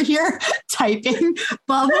like over here typing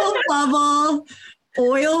bubble,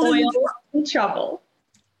 oil, and trouble.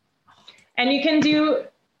 And you can do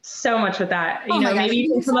so much with that. You know, maybe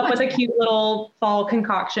you can come up with a cute little fall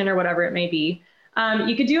concoction or whatever it may be.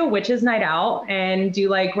 You could do a witches night out and do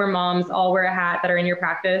like where moms all wear a hat that are in your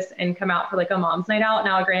practice and come out for like a mom's night out.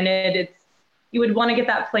 Now, granted, you would want to get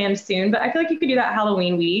that planned soon, but I feel like you could do that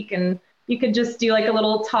Halloween week and, you could just do like a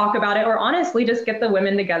little talk about it, or honestly, just get the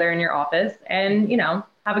women together in your office and,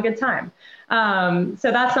 have a good time.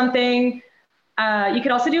 So that's something. You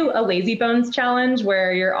could also do a lazy bones challenge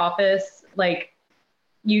where your office, like,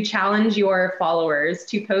 you challenge your followers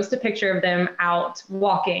to post a picture of them out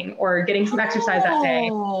walking or getting some exercise that day.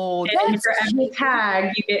 And for every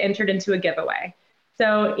tag, you get entered into a giveaway.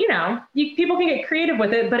 So, people can get creative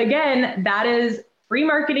with it. But again, that is free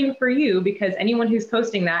marketing for you, because anyone who's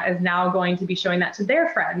posting that is now going to be showing that to their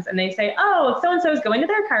friends. And they say, oh, if so-and-so is going to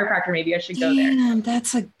their chiropractor, maybe I should go there. Damn,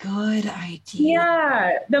 that's a good idea.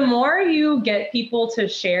 Yeah. The more you get people to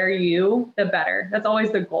share you, the better. That's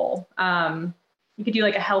always the goal. You could do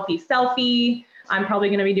like a healthy selfie. I'm probably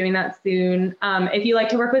going to be doing that soon. If you like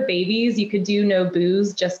to work with babies, you could do no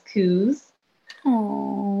booze, just coos.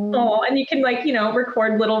 Oh, and you can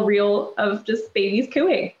record little reel of just babies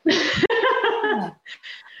cooing.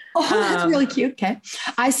 That's really cute. Okay.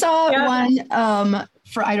 I saw one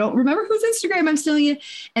for, I don't remember whose Instagram I'm stealing it.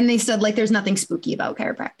 And they said like, there's nothing spooky about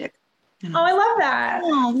chiropractic. Oh, I love that.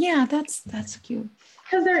 Oh yeah. That's cute.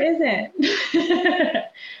 Because there isn't.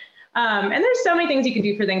 And there's so many things you can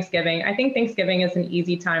do for Thanksgiving. I think Thanksgiving is an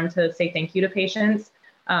easy time to say thank you to patients.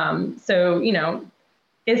 So,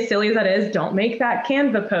 as silly as that is, don't make that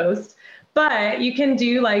Canva post, but you can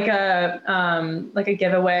do like a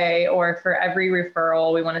giveaway, or for every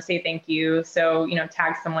referral, we want to say thank you. So,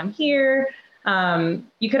 tag someone here.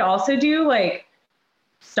 You could also do like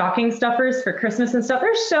stocking stuffers for Christmas and stuff.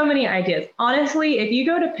 There's so many ideas. Honestly, if you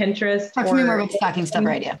go to Pinterest. Talk to me more about stocking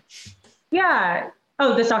stuffer idea. Yeah.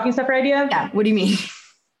 Oh, the stocking stuffer idea? Yeah. What do you mean?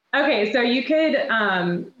 Okay, so you could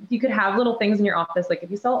have little things in your office, like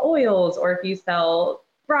if you sell oils, or if you sell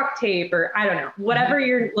rock tape, or I don't know, whatever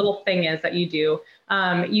your little thing is that you do,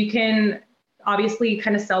 you can obviously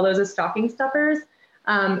kind of sell those as stocking stuffers.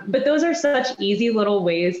 But those are such easy little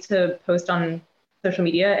ways to post on social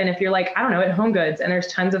media. And if you're like, I don't know, at Home Goods and there's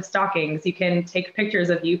tons of stockings, you can take pictures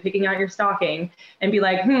of you picking out your stocking and be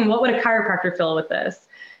like, what would a chiropractor fill with this?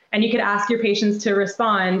 And you could ask your patients to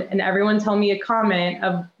respond, and everyone tell me a comment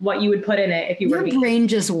of what you would put in it if you were me. Your brain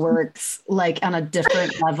just works like on a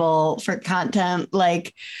different level for content.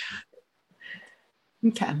 Like,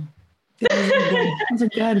 okay. Those are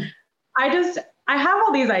good. I have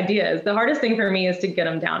all these ideas. The hardest thing for me is to get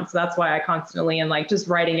them down. So that's why I constantly am like just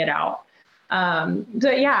writing it out.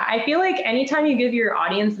 But yeah, I feel like anytime you give your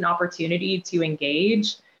audience an opportunity to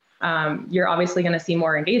engage, you're obviously going to see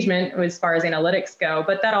more engagement as far as analytics go.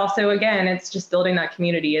 But that also, again, it's just building that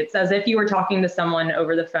community. It's as if you were talking to someone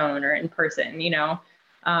over the phone or in person,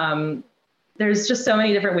 there's just so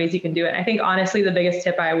many different ways you can do it. I think, honestly, the biggest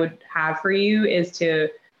tip I would have for you is to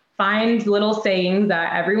find little sayings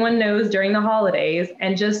that everyone knows during the holidays,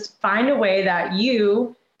 and just find a way that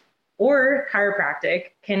you or chiropractic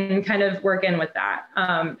can kind of work in with that.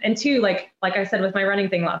 And two, like I said with my running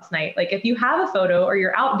thing last night, like if you have a photo or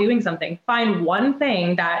you're out doing something, find one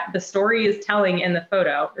thing that the story is telling in the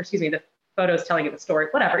photo, or excuse me, the photo is telling you the story,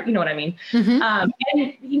 whatever, you know what I mean? Mm-hmm.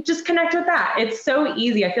 And you just connect with that. It's so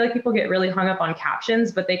easy. I feel like people get really hung up on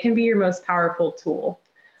captions, but they can be your most powerful tool.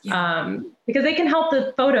 Yeah. Because they can help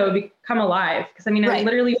the photo become alive. Because I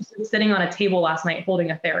literally was sitting on a table last night holding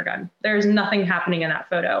a Theragun. There's nothing happening in that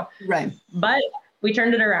photo. Right. But we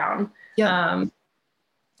turned it around. Yeah.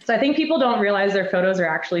 So I think people don't realize their photos are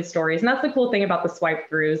actually stories. And that's the cool thing about the swipe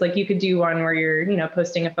throughs. Like you could do one where you're,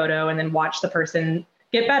 posting a photo and then watch the person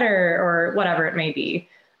get better or whatever it may be.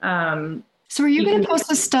 So are you going to post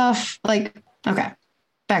this stuff like, okay,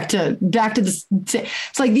 back to this.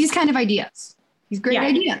 It's like these kind of ideas. These great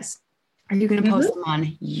ideas. Are you going to post them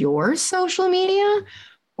on your social media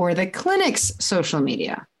or the clinic's social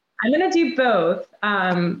media? I'm going to do both.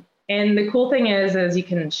 And the cool thing is you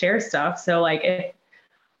can share stuff. So like if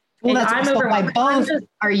I'm over by both,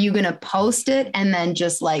 are you going to post it and then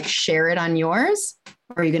just like share it on yours?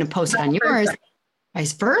 Or are you going to post it on yours?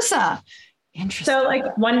 Vice versa. Interesting. So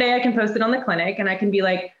like one day I can post it on the clinic and I can be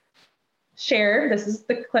like, share, this is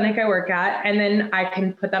the clinic I work at. And then I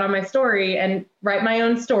can put that on my story and write my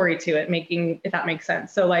own story to it, if that makes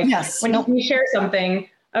sense. So like when you share something,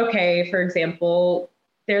 okay, for example,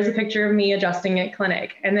 there's a picture of me adjusting at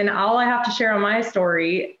clinic. And then all I have to share on my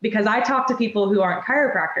story, because I talk to people who aren't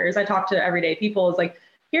chiropractors, I talk to everyday people, is like,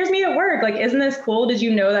 here's me at work. Like, isn't this cool? Did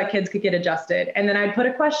you know that kids could get adjusted? And then I'd put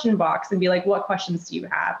a question box and be like, what questions do you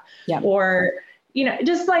have? Yeah. Or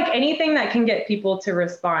just like anything that can get people to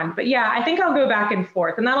respond. But yeah, I think I'll go back and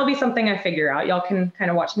forth, and that'll be something I figure out. Y'all can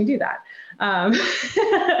kind of watch me do that.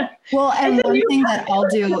 Well, and one thing that I'll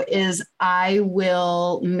do is I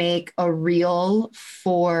will make a reel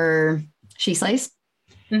for She Slays.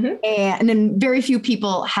 Mm-hmm. And then very few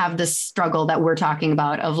people have this struggle that we're talking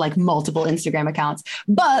about of like multiple Instagram accounts.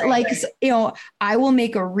 But like, you know, I will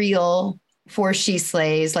make a reel for She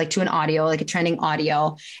Slays, like to an audio, like a trending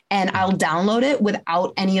audio, and I'll download it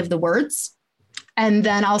without any of the words. And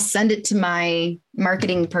then I'll send it to my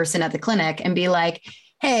marketing person at the clinic and be like,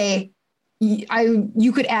 hey,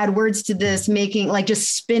 you could add words to this, making like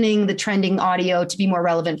just spinning the trending audio to be more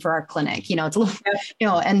relevant for our clinic. You know, it's a little, you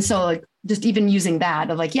know, and so like just even using that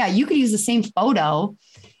of like, yeah, you could use the same photo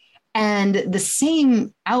and the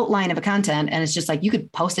same outline of a content. And it's just like, you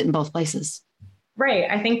could post it in both places. Right.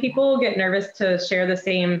 I think people get nervous to share the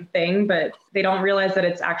same thing, but they don't realize that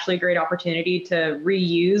it's actually a great opportunity to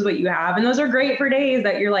reuse what you have. And those are great for days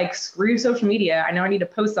that you're like, screw social media. I know I need to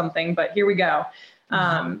post something, but here we go.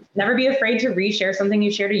 Never be afraid to reshare something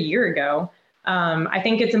you shared a year ago. I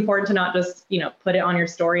think it's important to not just, you know, put it on your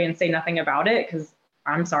story and say nothing about it, because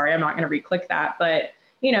I'm sorry, I'm not going to re-click that. But,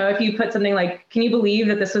 you know, if you put something like, can you believe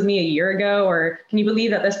that this was me a year ago? Or can you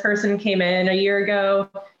believe that this person came in a year ago?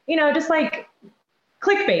 You know, just like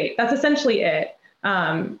clickbait. That's essentially it.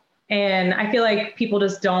 And I feel like people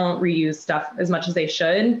just don't reuse stuff as much as they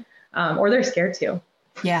should, or they're scared to.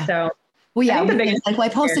 Yeah. So, well, yeah, like well, I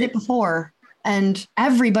posted it before and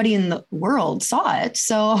everybody in the world saw it.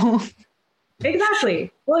 So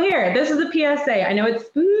exactly. Well, here, this is a PSA. I know it's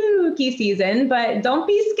spooky season, but don't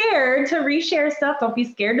be scared to reshare stuff. Don't be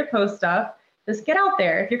scared to post stuff. Just get out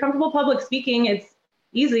there. If you're comfortable public speaking, it's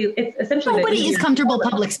easy. It's essentially nobody is comfortable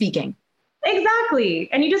public speaking.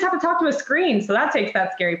 Exactly. And you just have to talk to a screen. So that takes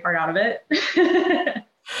that scary part out of it.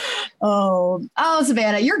 Oh,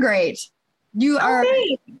 Savannah, you're great. You are.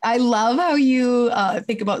 I love how you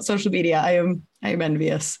think about social media. I am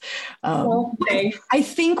envious. I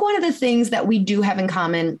think one of the things that we do have in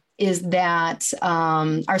common is that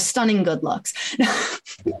our stunning good looks.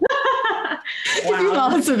 Wow. If you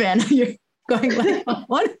follow Savannah, you're going like,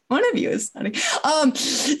 one of you is stunning.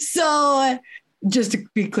 So just to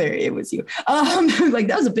be clear, it was you. Like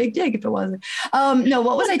that was a big dig if it wasn't. No,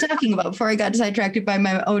 what was I talking about before I got sidetracked by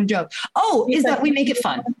my own joke? Oh, is that we make it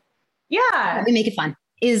fun. Yeah. We make it fun.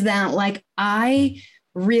 Is that like, I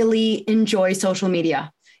really enjoy social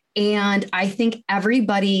media, and I think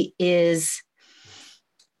everybody is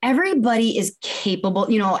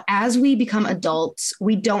capable. You know, as we become adults,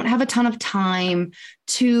 we don't have a ton of time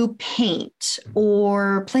to paint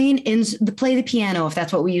or play the piano, if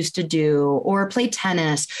that's what we used to do, or play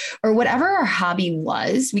tennis or whatever our hobby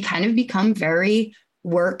was. We kind of become very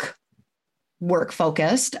work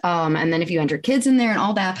focused. And then if you enter kids in there and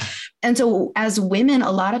all that. And so as women,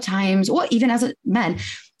 a lot of times, well, even as men,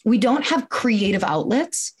 we don't have creative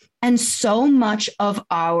outlets. And so much of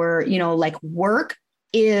our, you know, like work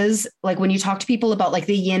is like, when you talk to people about like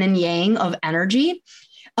the yin and yang of energy,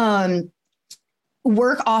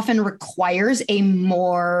 work often requires a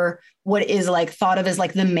more, what is like thought of as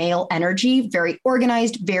like the male energy, very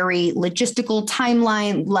organized, very logistical,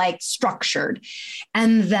 timeline, like structured.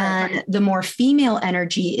 And then the more female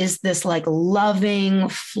energy is this like loving,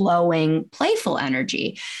 flowing, playful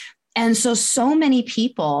energy. And so many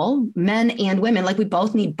people, men and women, like we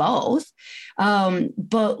both need both.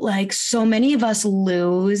 But like so many of us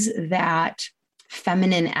lose that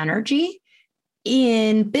feminine energy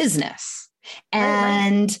in business.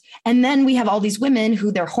 And then we have all these women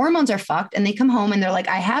who their hormones are fucked, and they come home and they're like,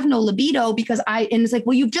 I have no libido and it's like,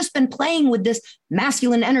 well, you've just been playing with this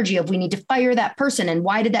masculine energy of we need to fire that person. And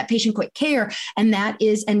why did that patient quit care? And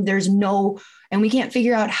we can't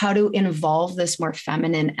figure out how to involve this more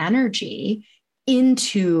feminine energy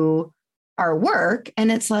into our work.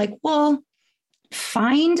 And it's like, well,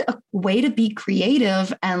 find a way to be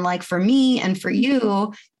creative. And like for me and for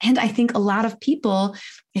you, and I think a lot of people,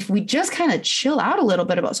 if we just kind of chill out a little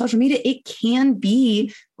bit about social media, it can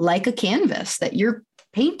be like a canvas that you're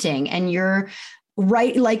painting and you're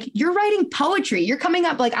writing poetry. You're coming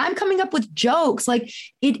up, like I'm coming up with jokes. Like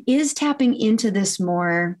it is tapping into this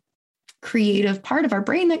more creative part of our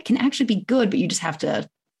brain that can actually be good, but you just have to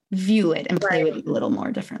view it and play with it a little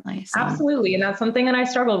more differently. So. Absolutely. And that's something that I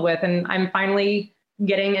struggled with. And I'm finally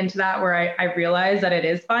getting into that where I realize that it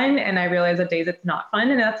is fun, and I realize that days it's not fun.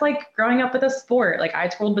 And that's like growing up with a sport. Like I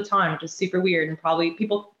twirled baton, which is super weird. And probably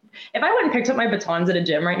people, if I went and picked up my batons at a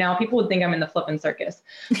gym right now, people would think I'm in the flippin' circus.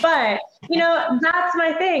 But, you know, that's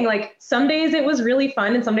my thing. Like some days it was really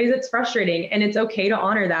fun and some days it's frustrating, and it's okay to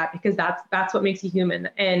honor that, because that's what makes you human.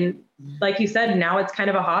 And like you said, now it's kind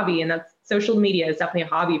of a hobby, and that's social media is definitely a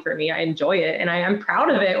hobby for me. I enjoy it, and I'm proud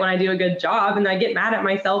of it when I do a good job, and I get mad at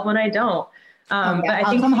myself when I don't. But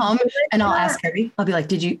I'll come home and I'll ask Harry. I'll be like,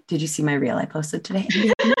 did you see my reel I posted today?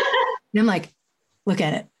 And I'm like, look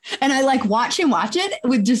at it. And I like watch him watch it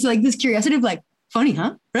with just like this curiosity of like, funny,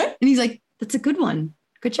 huh? Right? And he's like, that's a good one.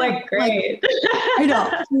 Good job. Like, great. Like, I know.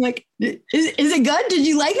 I'm like, is it good? Did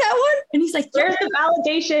you like that one? And he's like, where's the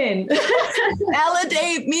validation?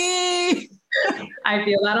 Validate me. I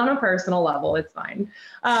feel that on a personal level. It's fine.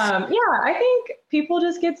 I think people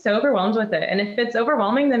just get so overwhelmed with it. And if it's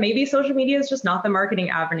overwhelming, then maybe social media is just not the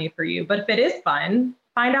marketing avenue for you. But if it is fun,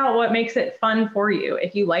 find out what makes it fun for you.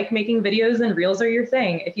 If you like making videos and reels are your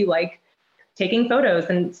thing, if you like taking photos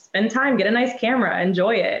and spend time, get a nice camera,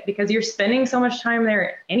 enjoy it, because you're spending so much time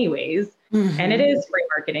there anyways. Mm-hmm. And it is free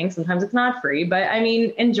marketing. Sometimes it's not free, but I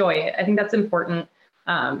mean, enjoy it. I think that's important.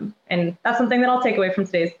 And that's something that I'll take away from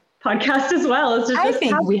today's podcast as well. It's just, I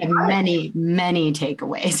think we have many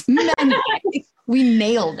takeaways. Many. We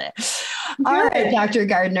nailed it. All right, Dr.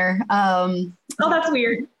 Gardner. Oh, that's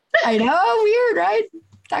weird. I know, weird, right?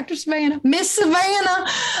 Dr. Savannah. Miss Savannah.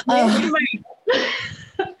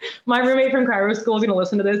 My roommate from Cairo school is going to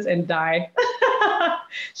listen to this and die.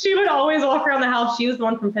 She would always walk around the house. She was the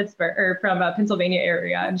one from Pittsburgh or from Pennsylvania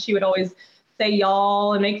area. And she would always say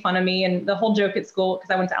y'all and make fun of me. And the whole joke at school,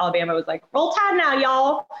 because I went to Alabama, was like, roll tide now,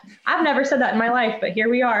 y'all. I've never said that in my life, but here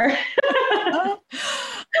we are.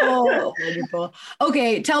 Oh, wonderful.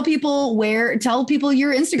 Okay. Tell people your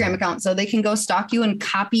Instagram account so they can go stalk you and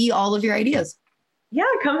copy all of your ideas. Yeah,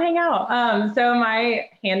 come hang out. So my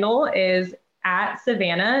handle is at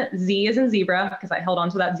Savannah, Z as in zebra, because I held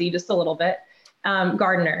on to that Z just a little bit,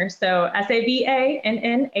 Gardner. So SAVANNAHZ,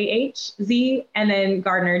 and then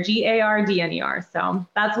Gardner, GARDNER. So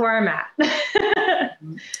that's where I'm at.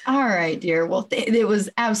 All right, dear. Well, it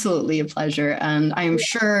was absolutely a pleasure. And I'm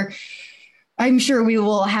sure we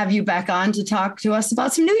will have you back on to talk to us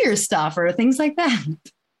about some New Year's stuff or things like that.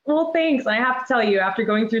 Well, thanks. I have to tell you, after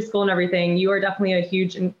going through school and everything, you are definitely a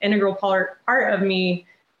huge and integral part of me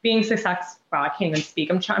being successful. Wow, I can't even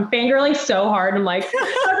speak. I'm fangirling so hard. I'm like,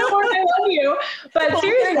 I love you. But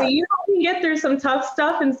seriously, you helped me get through some tough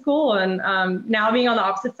stuff in school. And now being on the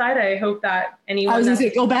opposite side, I hope that anyone— I was going to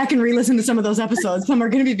say, go back and re-listen to some of those episodes. Some are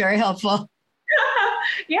going to be very helpful.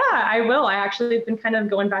 Yeah, I will. I actually have been kind of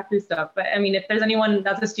going back through stuff. But I mean, if there's anyone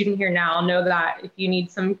that's a student here now, know that if you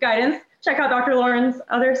need some guidance, check out Dr. Lauren's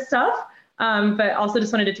other stuff. But also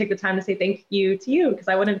just wanted to take the time to say thank you to you, because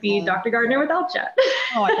I wouldn't be Dr. Gardner without you.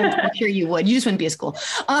 Oh, I'm sure you would. You just wouldn't be at school.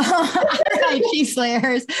 All right, She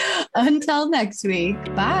Slayers. Until next week.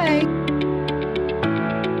 Bye.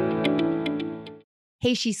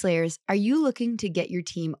 Hey, She Slayers. Are you looking to get your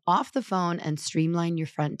team off the phone and streamline your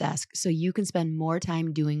front desk so you can spend more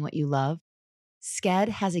time doing what you love? Sked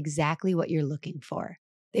has exactly what you're looking for.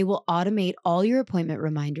 They will automate all your appointment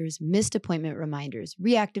reminders, missed appointment reminders,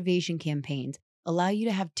 reactivation campaigns, allow you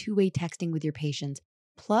to have two-way texting with your patients.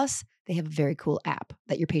 Plus, they have a very cool app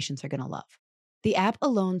that your patients are going to love. The app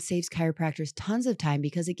alone saves chiropractors tons of time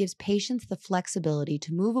because it gives patients the flexibility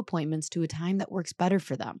to move appointments to a time that works better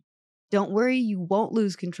for them. Don't worry, you won't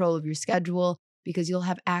lose control of your schedule because you'll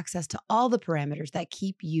have access to all the parameters that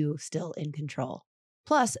keep you still in control.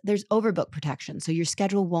 Plus, there's overbook protection, so your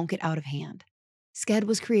schedule won't get out of hand. Sked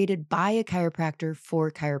was created by a chiropractor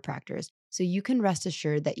for chiropractors, so you can rest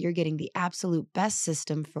assured that you're getting the absolute best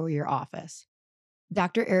system for your office.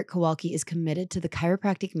 Dr. Eric Kowalski is committed to the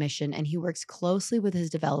chiropractic mission, and he works closely with his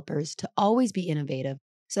developers to always be innovative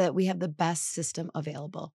so that we have the best system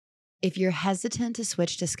available. If you're hesitant to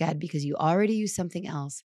switch to Sked because you already use something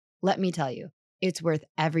else, let me tell you, it's worth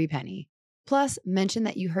every penny. Plus, mention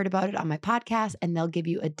that you heard about it on my podcast and they'll give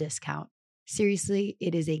you a discount. Seriously,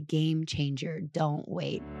 it is a game changer. Don't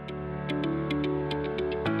wait.